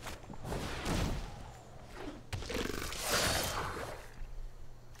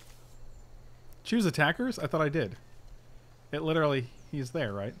 Choose attackers? I thought I did. It literally, he's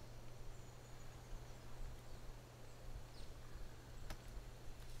there, right?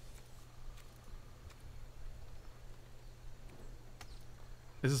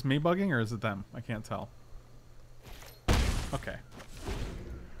 Is this me bugging or is it them? I can't tell. Okay.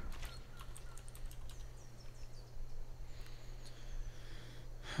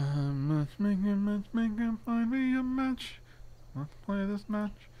 Matchmaker, find me a match. Let's play this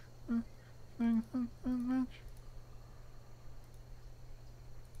match. Match.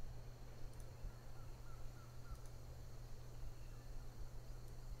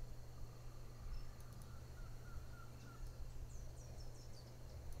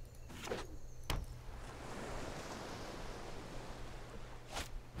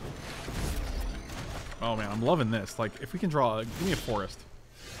 Oh man, I'm loving this. Like, if we can draw, give me a forest.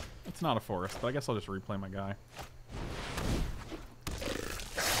 It's not a forest, but I guess I'll just replay my guy.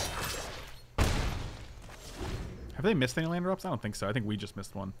 Have they missed any land drops? I don't think so. I think we just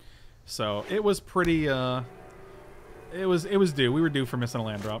missed one. So it was pretty. It was due. We were due for missing a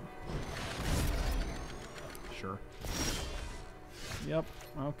land drop. Sure. Yep.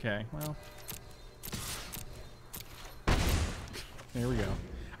 Okay. Well. There we go.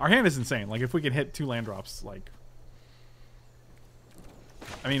 Our hand is insane. Like, if we can hit 2 land drops, like...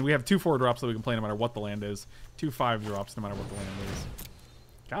 I mean, we have 2 4-drops that we can play no matter what the land is. 2 5-drops no matter what the land is.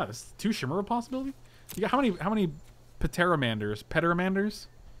 God, this is 2 Shimera possibility? You got how many Pteramanders?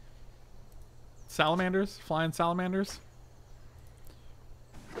 Salamanders? Flying salamanders?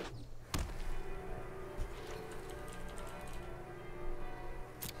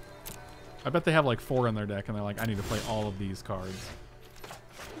 I bet they have like 4 in their deck and they're like, I need to play all of these cards.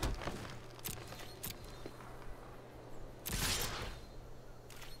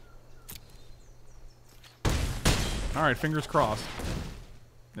 Alright, fingers crossed.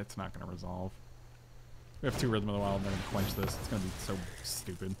 It's not going to resolve. We have 2 Rhythm of the Wild and they're going to quench this. It's going to be so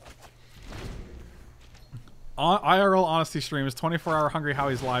stupid. IRL Honesty Stream is 24-hour Hungry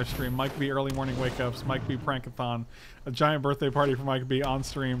Howie's live stream. Mike B early morning wake-ups. Mike B prankathon. A giant birthday party for Mike B on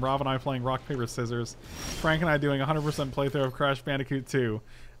stream. Rob and I playing rock, paper, scissors. Frank and I doing 100% playthrough of Crash Bandicoot 2.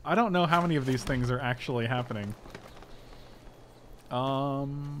 I don't know how many of these things are actually happening.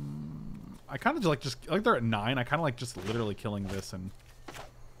 I kind of like they're at 9. I kind of like just literally killing this and...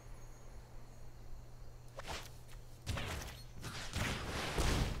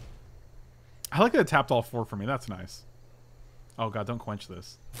 I like that it tapped all 4 for me. That's nice. Oh god, don't quench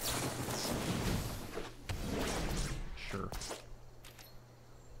this. Sure.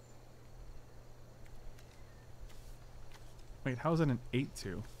 Wait, how is it an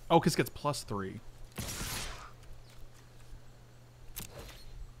 8-2? Oh, because it gets +3.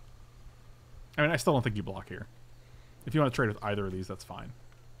 I mean, I still don't think you block here. If you want to trade with either of these, that's fine.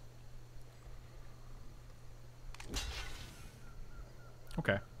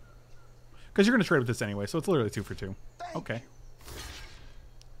 Okay. Because you're going to trade with this anyway, so it's literally 2 for 2. Okay.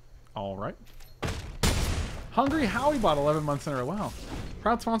 All right. Hungry Howie bought 11 months in a row. Wow.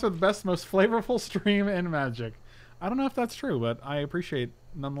 Proud sponsor of the best, most flavorful stream in Magic. I don't know if that's true, but I appreciate it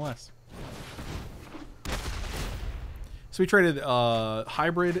nonetheless. So we traded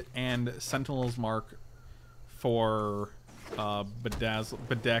Hybrid and Sentinel's Mark for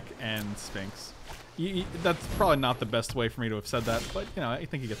Bedeck and Sphinx. That's probably not the best way for me to have said that, but you know, I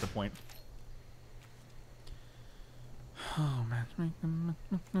think you get the point. Oh man,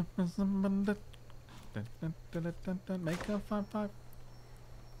 make a 5/5.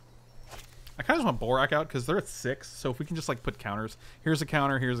 I kind of just want Borak out because they're at 6. So if we can just like put counters, here's a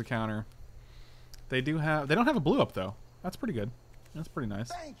counter, here's a counter. They don't have a blue up though. That's pretty good. That's pretty nice.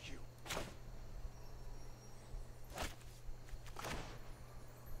 Thank you.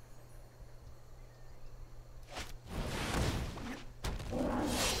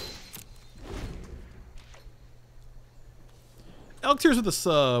 Elk Tears with the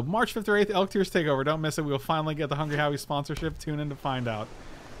sub. March 5th or 8th, Elk Tears Takeover. Don't miss it. We will finally get the Hungry Howie sponsorship. Tune in to find out.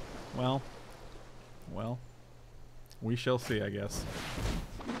 Well, we shall see, I guess.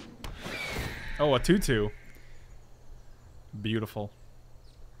 Oh, a 2/2. Beautiful.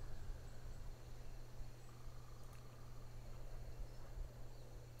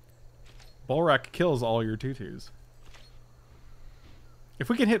 Borak kills all your 2/2s. If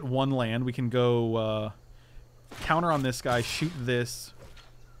we can hit one land, we can go counter on this guy, shoot this.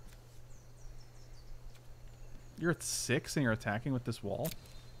 You're at 6 and you're attacking with this wall?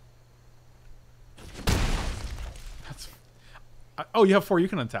 That's... oh, you have 4. You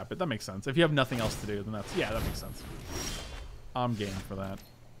can untap it. That makes sense. If you have nothing else to do, then that's... yeah, that makes sense. I'm game for that.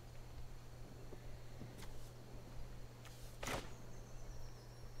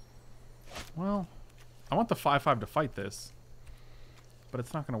 Well, I want the 5/5 to fight this, but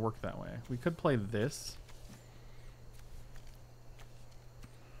it's not going to work that way. We could play this.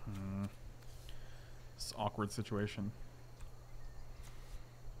 It's an awkward situation.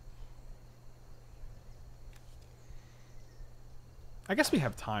 I guess we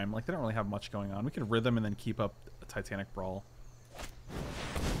have time. Like, they don't really have much going on. We could Rhythm and then keep up a Titanic Brawl.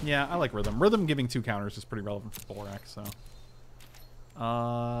 Yeah, I like Rhythm. Rhythm giving 2 counters is pretty relevant for Borak, so...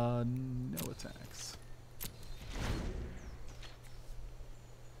 no attacks.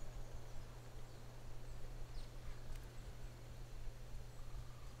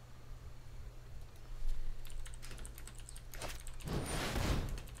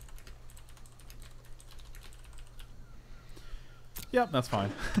 Yep, that's fine.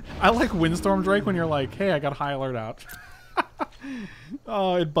 I like Windstorm Drake when you're like, hey, I got High Alert out.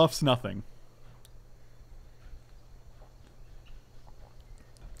 Oh, it buffs nothing.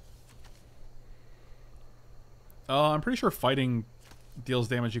 I'm pretty sure fighting deals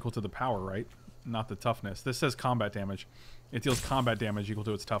damage equal to the power, right? Not the toughness. This says combat damage. It deals combat damage equal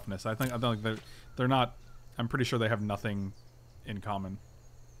to its toughness. I think they're not. I'm pretty sure they have nothing in common.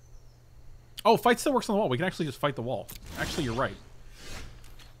 Oh, fight still works on the wall. We can actually just fight the wall. Actually, you're right.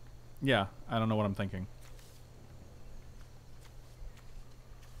 Yeah, I don't know what I'm thinking.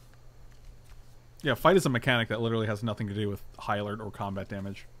 Yeah, fight is a mechanic that literally has nothing to do with high alert or combat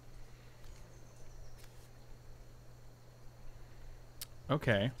damage.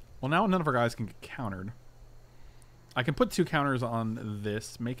 Okay. Well, now none of our guys can get countered. I can put 2 counters on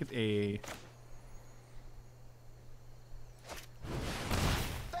this. Make it a...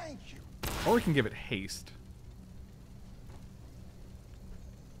 Thank you. or we can give it haste.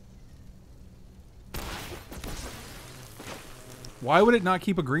 Why would it not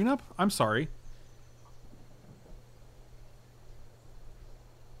keep a green up? I'm sorry.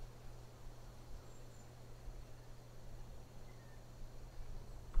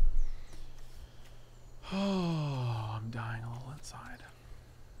 Oh, I'm dying a little inside.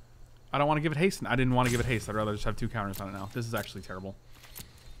 I don't want to give it haste. I didn't want to give it haste. I'd rather just have 2 counters on it now. This is actually terrible.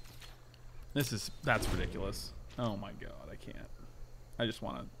 That's ridiculous. Oh my god, I can't. I just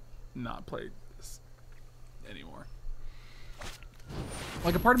want to not play this anymore.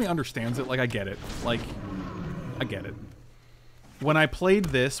 Like, a part of me understands it. Like, I get it. Like, I get it. When I played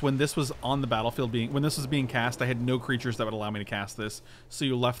this, when this was on the battlefield when this was being cast, I had no creatures that would allow me to cast this. So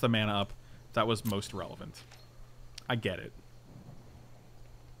you left the mana up. That was most relevant. I get it.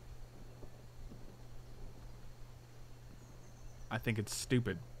 I think it's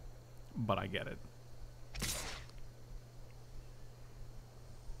stupid, but I get it.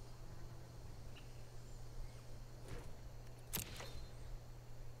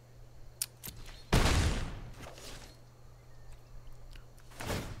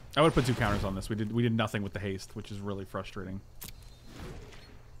 I would put 2 counters on this. We did nothing with the haste, which is really frustrating.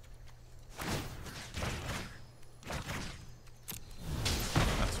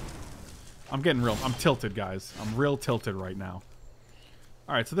 I'm tilted, guys. I'm real tilted right now.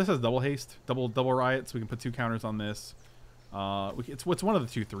 All right, so this has double haste, double riot, so we can put 2 counters on this. It's one of the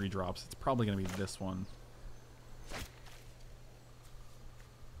 2 3-drops. It's probably gonna be this one.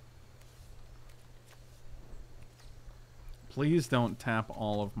 Please don't tap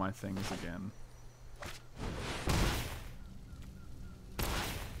all of my things again.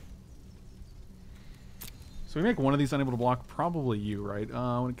 So we make one of these unable to block. Probably you, right?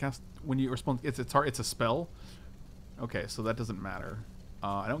 When you respond, it's a spell. Okay, so that doesn't matter.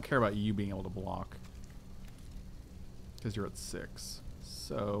 I don't care about you being able to block because you're at 6.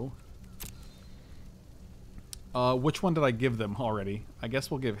 So, which one did I give them already? I guess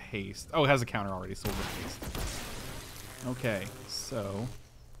we'll give haste. Oh, it has a counter already, so we'll give haste. Okay, so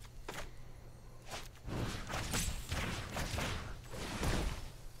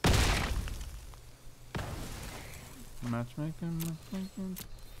matchmaking,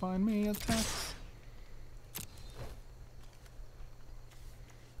 find me a text.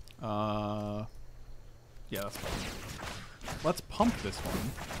 Yeah, that's fine. Let's pump this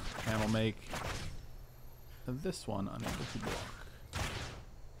one, and we'll make this one unable to block.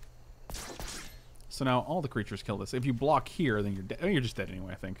 So now all the creatures kill this. If you block here, then you're dead. Oh, you're just dead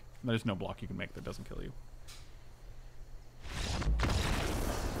anyway, I think. There's no block you can make that doesn't kill you.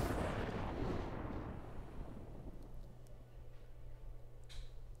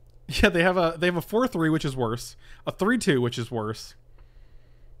 Yeah, they have a 4/3, which is worse, a 3/2, which is worse,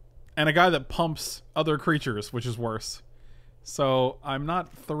 and a guy that pumps other creatures, which is worse. So I'm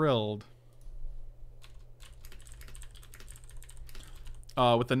not thrilled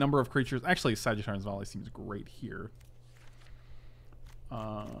with the number of creatures. Actually, Sagittarian's Volley seems great here.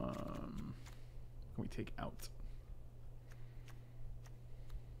 Can we take out?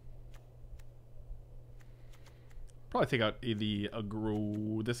 Probably take out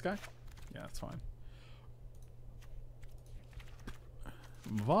this guy. Yeah, that's fine.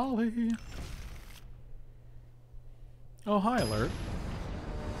 Volley. Oh, hi, alert.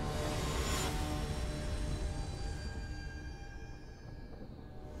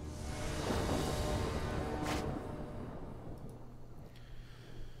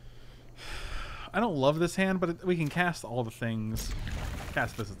 I don't love this hand, but we can cast all the things.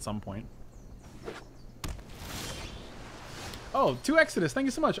 Cast this at some point. Oh, 2 Exodus. Thank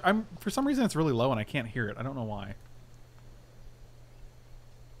you so much. For some reason it's really low and I can't hear it. I don't know why.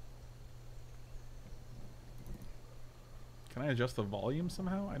 Can I adjust the volume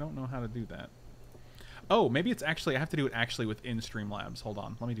somehow? I don't know how to do that. Oh, maybe it's actually, I have to do it actually within Streamlabs. Hold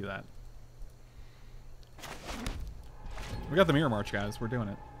on. Let me do that. We got the Mirror March, guys. We're doing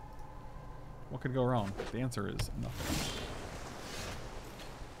it. What could go wrong? The answer is nothing.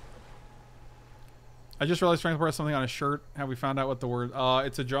 I just realized Frank put something on his shirt. Have we found out what the word...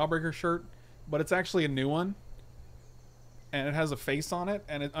 it's a Jawbreaker shirt, but it's actually a new one. And it has a face on it,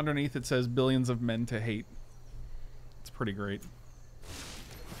 and underneath it says billions of men to hate. It's pretty great.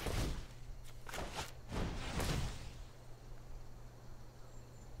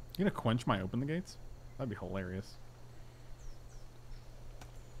 You gonna quench my open the gates? That'd be hilarious.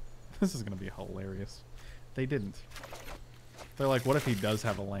 This is gonna be hilarious. They didn't. They're like, what if he does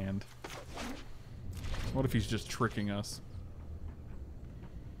have a land? What if he's just tricking us?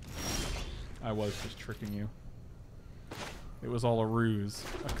 I was just tricking you. It was all a ruse.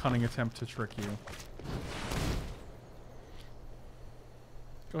 A cunning attempt to trick you.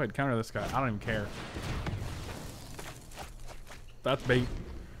 Go ahead, counter this guy. I don't even care. That's bait.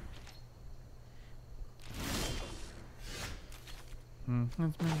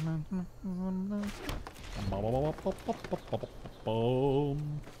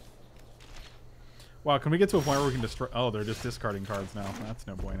 Wow, can we get to a point where we can destroy... Oh, they're just discarding cards now. That's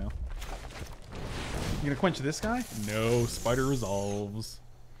no bueno. You gonna quench this guy? No, Spider resolves.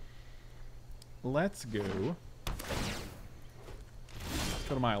 Let's go. Let's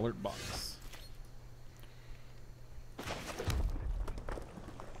go to my alert box.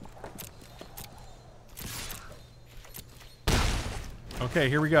 Okay,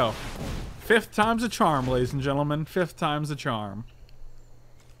 here we go. 5th time's a charm, ladies and gentlemen. 5th time's a charm.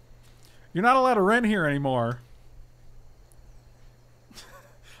 You're not allowed to rent here anymore.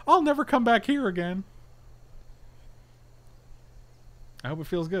 I'll never come back here again. I hope it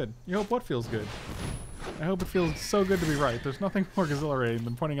feels good. You hope what feels good? I hope it feels so good to be right. There's nothing more exhilarating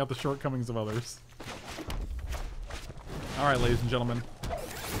than pointing out the shortcomings of others. Alright, ladies and gentlemen.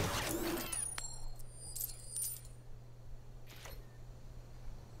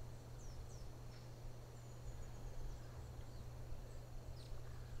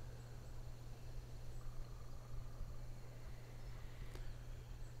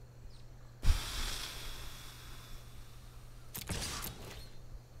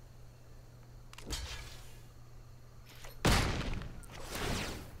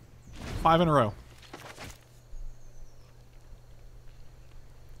 Five in a row.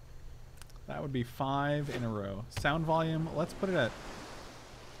 That would be 5 in a row. Sound volume, let's put it at...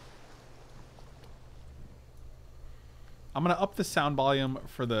 I'm gonna up the sound volume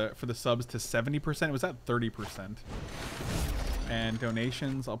for the subs to 70%. It was at 30%. And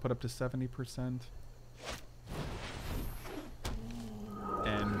donations, I'll put up to 70%.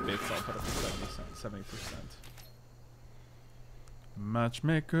 And bits, I'll put up to 70%.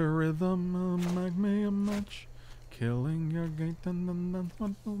 Matchmaker rhythm, make me a match. Killing your gate, and that's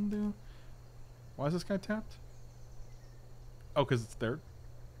what we'll do. Why is this guy tapped? Oh, because it's there.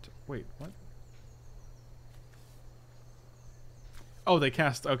 Wait, what? Oh, they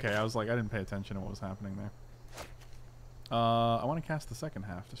cast. Okay, I was like, I didn't pay attention to what was happening there. I want to cast the second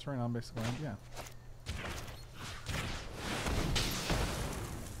half. Destroy non-basic land. Yeah.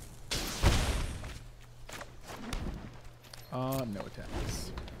 No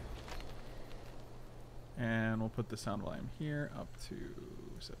attacks. And we'll put the sound volume here up to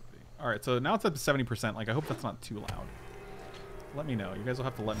 70. Alright, so now it's up to 70%. Like, I hope that's not too loud. Let me know. You guys will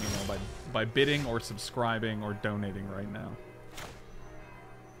have to let me know by bidding or subscribing or donating right now.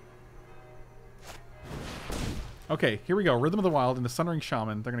 Okay, here we go. Rhythm of the Wild into Sundering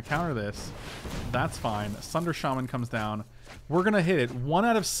Shaman. They're going to counter this. That's fine. Sunder Shaman comes down. We're going to hit it. 1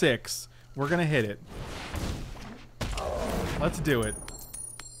 out of 6. We're going to hit it. Let's do it.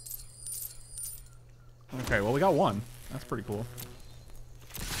 Okay, well, we got 1. That's pretty cool.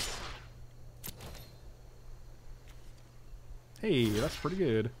 Hey, that's pretty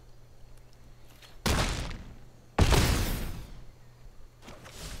good.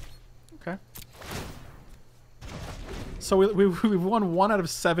 Okay. So we've won 1 out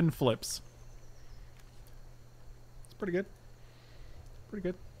of 7 flips. It's pretty good. Pretty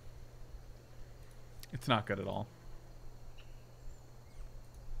good. It's not good at all.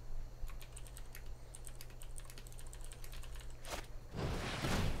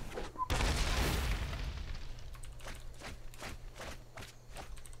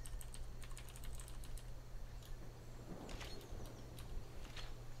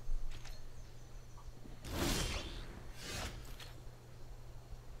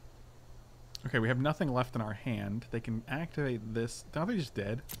 Okay, we have nothing left in our hand. They can activate this. Are they just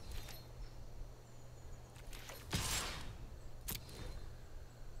dead?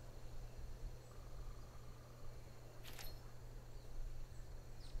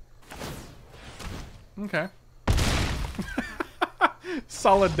 Okay.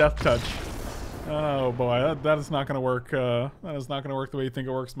 Solid death touch. Oh boy, that is not going to work. That is not going to work the way you think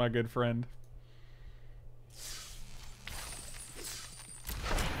it works, my good friend.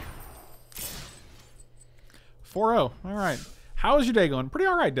 All right. How is your day going? Pretty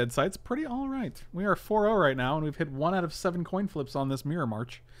all right, Dead Sights. Pretty all right. We are 4-0 right now, and we've hit 1 out of 7 coin flips on this mirror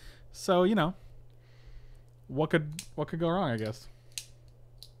march. So, you know, what could go wrong, I guess.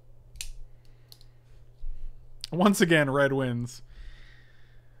 Once again, red wins.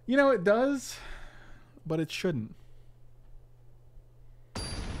 You know, it does, but it shouldn't.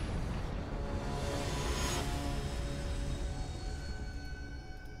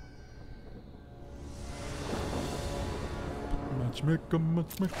 Make a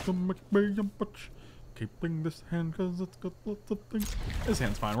match. Keeping this hand because it's got lots of things. This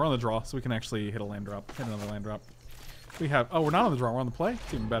hand's fine. We're on the draw, so we can actually hit a land drop. Hit another land drop. We have. Oh, we're not on the draw. We're on the play.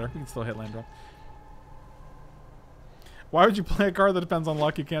 It's even better. We can still hit land drop. Why would you play a card that depends on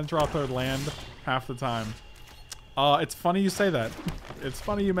luck? You can't draw a third land half the time. It's funny you say that. It's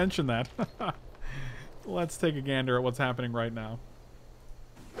funny you mention that. Let's take a gander at what's happening right now.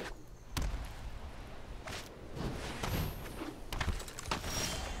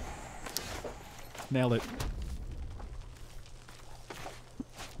 Nailed it.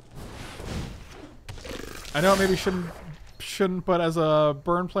 I know it maybe shouldn't, but as a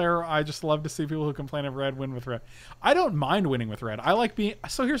burn player, I just love to see people who complain of red win with red. I don't mind winning with red. I like being...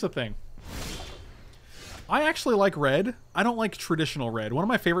 So here's the thing. I actually like red. I don't like traditional red. One of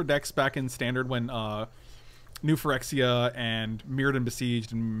my favorite decks back in Standard when New Phyrexia and Mirrodin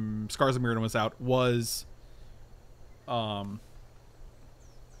Besieged and Scars of Mirrodin was out was...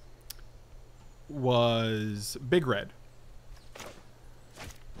 was Big Red.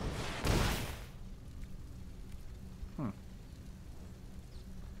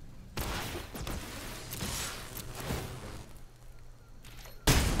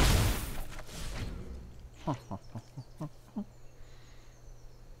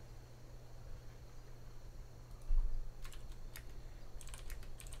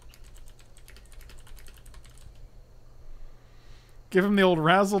 Give him the old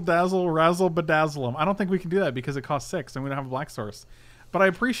razzle dazzle, razzle bedazzle him. I don't think we can do that because it costs 6 and we don't have a black source. But I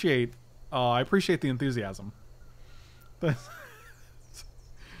appreciate the enthusiasm.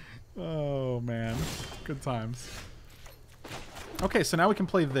 Oh man, good times. Okay, so now we can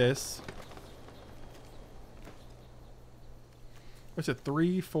play this. What's it?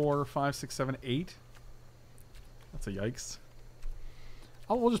 3, 4, 5, 6, 7, 8. That's a yikes.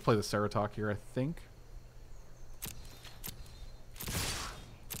 We'll just play the Ceratok here, I think.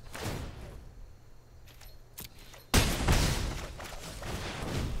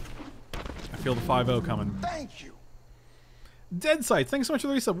 I feel the 5-0 coming. Thank you. Dead Sights, thanks so much for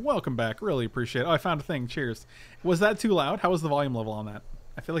the resub. Welcome back. Really appreciate it. Oh, I found a thing. Cheers. Was that too loud? How was the volume level on that?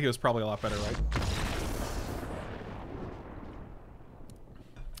 I feel like it was probably a lot better, right?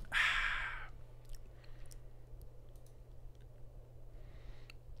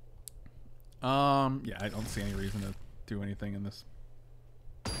 Yeah, I don't see any reason to do anything in this.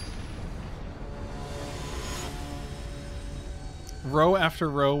 Row after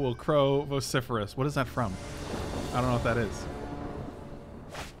row will crow vociferous. What is that from? I don't know what that is.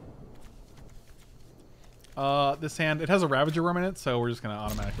 This hand, it has a Ravager room in it, so we're just gonna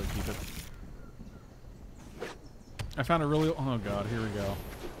automatically keep it. I found a really... Oh god, here we go.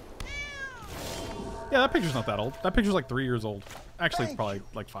 Yeah, that picture's not that old. That picture's like 3 years old. Actually, it's probably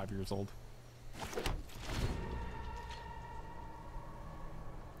like 5 years old.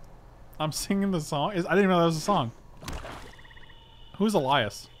 I'm singing the song? I didn't even know that was a song. Who's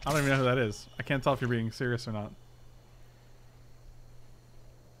Elias? I don't even know who that is. I can't tell if you're being serious or not.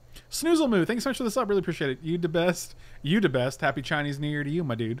 Snoozlemoo, thanks so much for the sub. Really appreciate it. You the best. You the best. Happy Chinese New Year to you,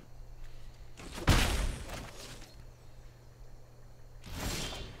 my dude.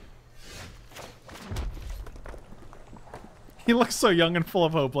 He looks so young and full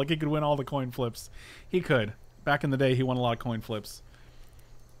of hope, like he could win all the coin flips. He could. Back in the day, he won a lot of coin flips.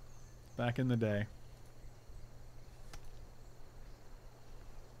 Back in the day.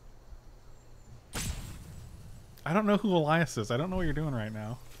 I don't know who Elias is. I don't know what you're doing right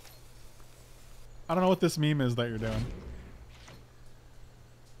now. I don't know what this meme is that you're doing.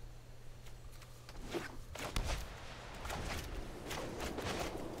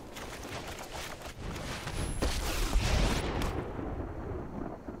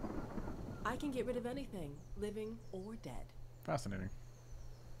 I can get rid of anything, living or dead. Fascinating.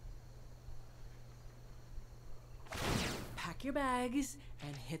 Pack your bags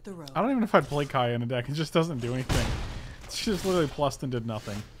and hit the road. I don't even know if I'd play Kaya in a deck. It just doesn't do anything. It's just literally plussed and did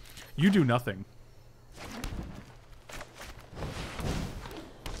nothing. You do nothing.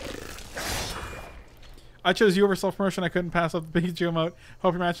 I chose you over self-promotion. I couldn't pass up the big emote.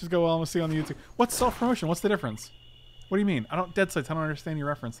 Hope your matches go well. I'm going to see you on the YouTube. What's self-promotion? What's the difference? What do you mean? Dead Sights, I don't understand your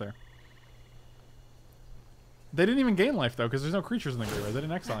reference there. They didn't even gain life, though, because there's no creatures in the graveyard. They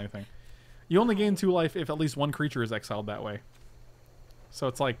didn't exile anything. You only gain 2 life if at least 1 creature is exiled that way. So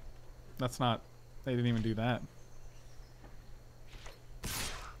it's like, that's not... They didn't even do that.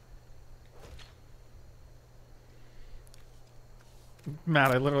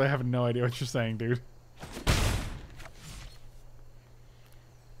 Matt, I literally have no idea what you're saying, dude.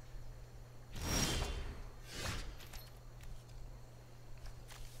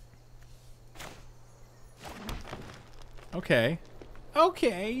 Okay.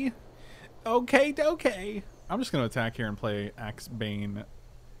 Okay. Okay. I'm just going to attack here and play Axe Bane.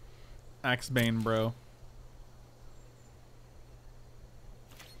 Axe Bane, bro.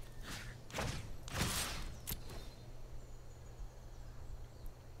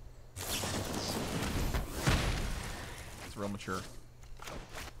 It's real mature.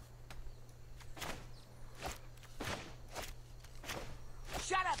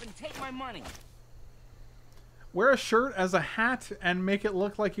 Shut up and take my money. Wear a shirt as a hat and make it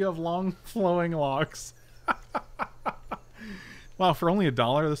look like you have long flowing locks. Wow, for only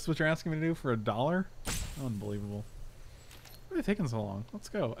 $1? This is what you're asking me to do for $1? Unbelievable. Why are they taking so long? Let's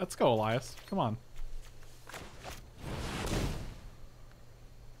go. Let's go, Elias. Come on.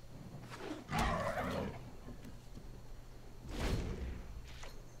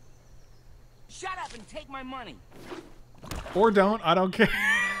 Shut up and take my money. Or don't. I don't care.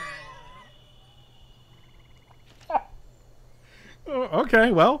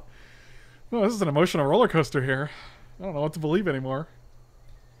 Okay, well. Oh, this is an emotional roller coaster here. I don't know what to believe anymore.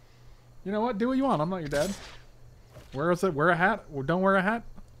 You know what? Do what you want. I'm not your dad. Wear a hat. Or don't wear a hat.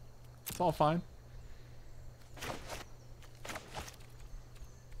 It's all fine.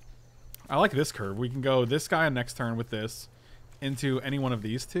 I like this curve. We can go this guy on next turn with this into any one of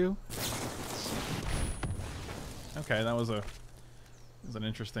these two. Okay, that was an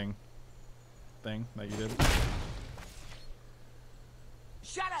interesting thing that you did.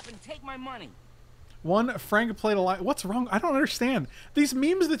 Shut up and take my money. One, Frank played a lot. What's wrong? I don't understand. These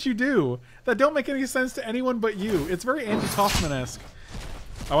memes that you do that don't make any sense to anyone but you. It's very Andy Kaufman-esque.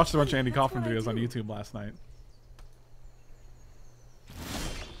 I watched a bunch of Andy Kaufman videos on YouTube last night.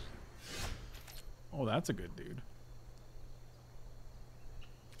 Oh, that's a good dude.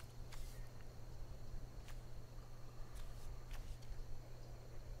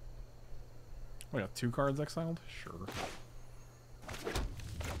 We got 2 cards exiled? Sure.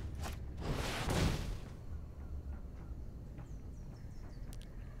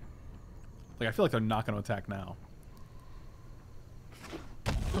 Like, I feel like they're not going to attack now.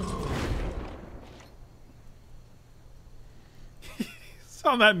 It's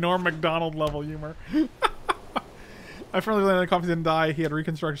on that Norm Macdonald level humor. I firmly believe that Coffee didn't die. He had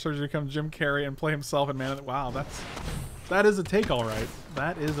reconstructive surgery to become Jim Carrey and play himself and man. Wow, that is a take, all right.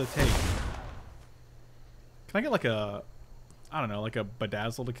 That is a take. Can I get like a, I don't know, like a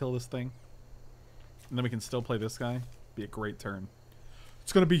Bedazzle to kill this thing? And then we can still play this guy? Be a great turn.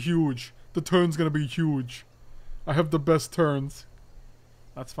 It's gonna be huge. The turn's gonna be huge. I have the best turns.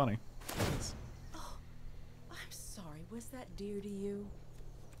 That's funny. Thanks. Oh, I'm sorry. Was that dear to you?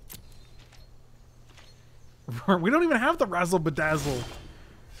 We don't even have the Razzle Bedazzle.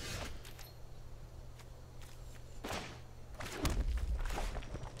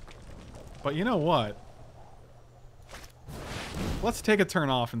 But you know what? Let's take a turn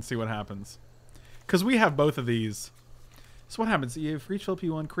off and see what happens. Because we have both of these. So what happens? You for each flip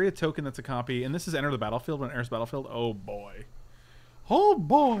you one, create a token that's a copy, and this is enter the battlefield when it enters the battlefield. Oh boy. Oh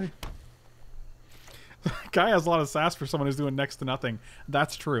boy. Guy has a lot of sass for someone who's doing next to nothing.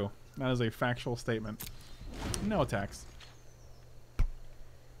 That's true. That is a factual statement. No attacks.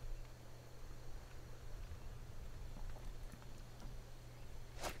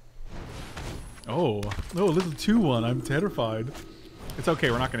 Oh, no, little 2-1. I'm terrified. It's okay.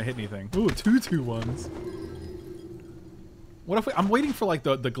 We're not going to hit anything. Ooh, 2-2-1s. What if I'm waiting for like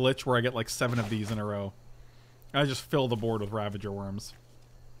the glitch where I get like 7 of these in a row, and I just fill the board with Ravager worms.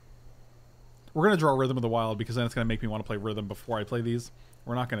 We're gonna draw Rhythm of the Wild because then it's gonna make me want to play Rhythm before I play these.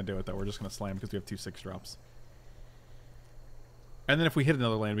 We're not gonna do it though. We're just gonna slam because we have 2 6-drops. And then if we hit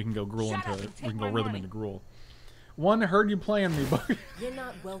another land, we can go Gruul into it. We can go Rhythm into Gruul. One heard you playing me, bug. You're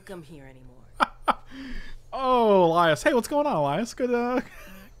not welcome here anymore. Oh, Elias. Hey, what's going on, Elias? Good,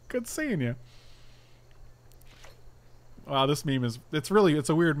 good seeing you. Wow, this meme is, it's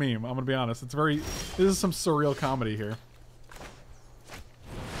a weird meme, I'm gonna be honest. This is some surreal comedy here.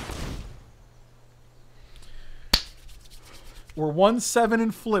 We're 1-7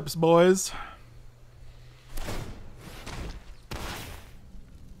 in flips, boys.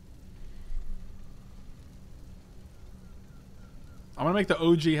 I'm gonna make the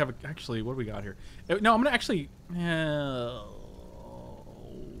OG have a, actually, what do we got here? No, I'm gonna actually,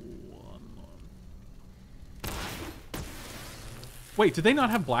 wait, did they not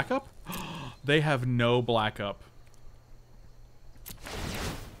have black up? They have no black up.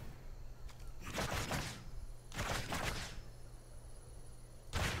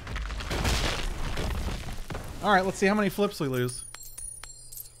 Alright, let's see how many flips we lose.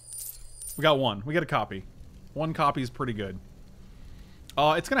 We got 1. We get a copy. 1 copy is pretty good.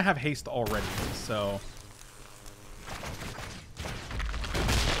 It's gonna have haste already, so...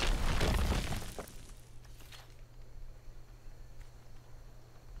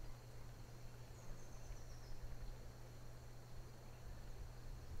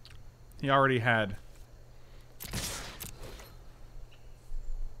 He already had.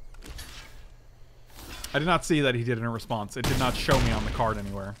 I did not see that he did in a response. It did not show me on the card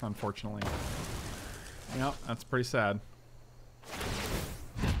anywhere, unfortunately. Yep, that's pretty sad.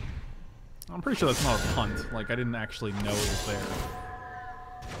 I'm pretty sure that's not a punt. Like, I didn't actually know it was there.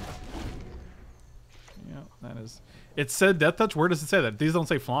 Yeah, that is... It said Death Touch? Where does it say that? These don't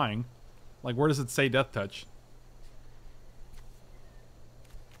say flying. Like, where does it say Death Touch?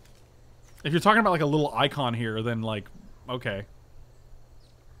 If you're talking about like a little icon here, then like, okay.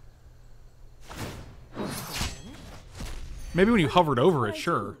 Maybe when you hovered over it,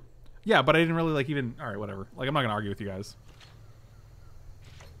 sure. Yeah, but I didn't really like even, alright, whatever. Like, I'm not gonna argue with you guys.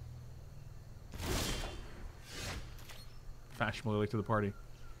 Fashionably late to the party.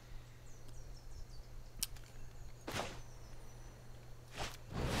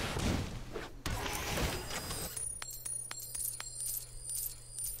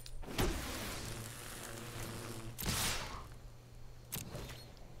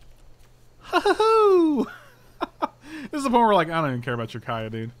 Ho-ho-ho! This is the point where like, I don't even care about your Kaya,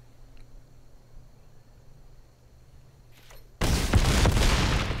 dude.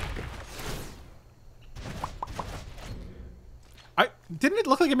 Didn't it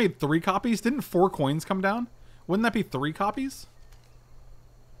look like it made 3 copies? Didn't 4 coins come down? Wouldn't that be 3 copies?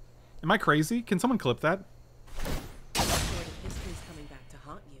 Am I crazy? Can someone clip that? History's coming back to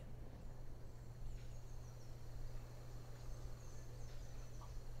haunt you.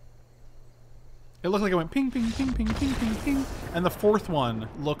 It looked like it went ping, ping, ping, ping, ping, ping, ping. And the 4th one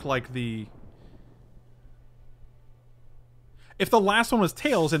looked like the... If the last one was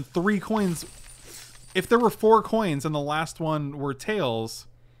tails and 3 coins... If there were 4 coins and the last one were tails,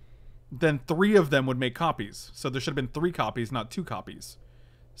 then 3 of them would make copies. So there should have been 3 copies, not 2 copies.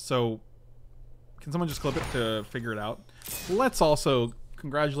 So, can someone just clip it to figure it out? Let's also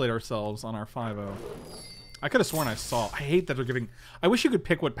congratulate ourselves on our 5-0. I could have sworn I saw. I hate that they're giving... I wish you could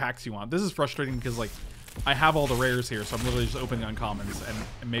pick what packs you want. This is frustrating because, like, I have all the rares here, so I'm literally just opening uncommons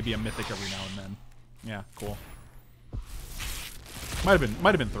and maybe a mythic every now and then. Yeah, cool. Might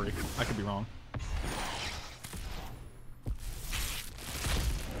have been 3. I could be wrong.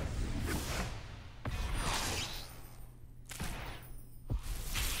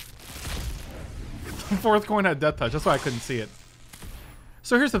 Fourth coin had Death Touch. That's why I couldn't see it.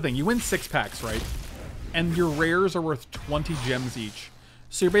 So here's the thing. You win 6 packs, right? And your rares are worth 20 gems each.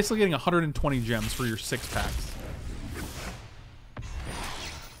 So you're basically getting 120 gems for your 6 packs.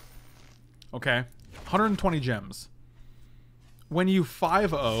 Okay? 120 gems. When you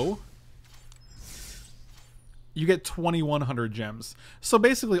 5-0, you get 2,100 gems. So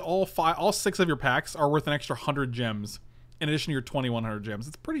basically all 6 of your packs are worth an extra 100 gems in addition to your 2,100 gems.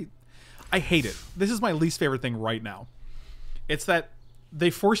 It's pretty... I hate it. This is my least favorite thing right now. It's that they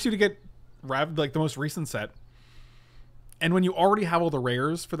force you to get like the most recent set, and when you already have all the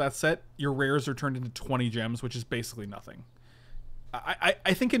rares for that set, your rares are turned into 20 gems, which is basically nothing.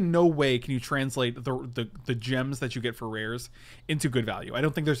 I think in no way can you translate the gems that you get for rares into good value. I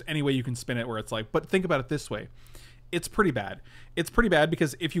don't think there's any way you can spin it where it's like, but think about it this way. It's pretty bad. It's pretty bad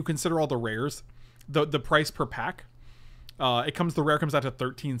because if you consider all the rares, the price per pack, the rare comes out to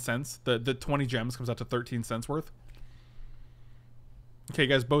 13 cents. The 20 gems comes out to 13 cents worth. Okay, you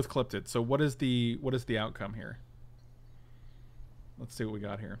guys both clipped it. So what is the outcome here? Let's see what we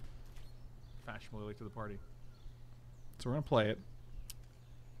got here. Fashionably late to the party. So we're gonna play it.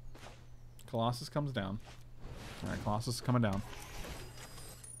 Colossus comes down. All right, Colossus is coming down.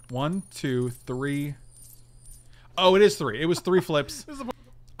 1, 2, 3. Oh, it is 3. It was 3 flips.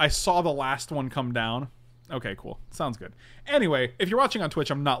 I saw the last one come down. Okay, cool. Sounds good. Anyway, if you're watching on Twitch,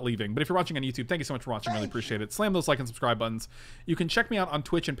 I'm not leaving. But if you're watching on YouTube, thank you so much for watching. I really appreciate it. Slam those like and subscribe buttons. You can check me out on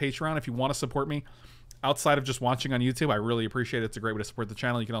Twitch and Patreon if you want to support me outside of just watching on YouTube. I really appreciate it. It's a great way to support the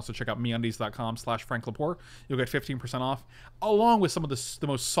channel. You can also check out meundies.com/FrankLepore. You'll get 15% off, along with some of the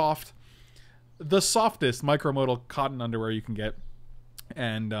softest micromodal cotton underwear you can get.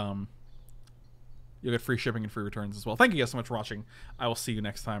 And you'll get free shipping and free returns as well. Thank you guys so much for watching. I will see you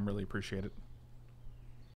next time. Really appreciate it.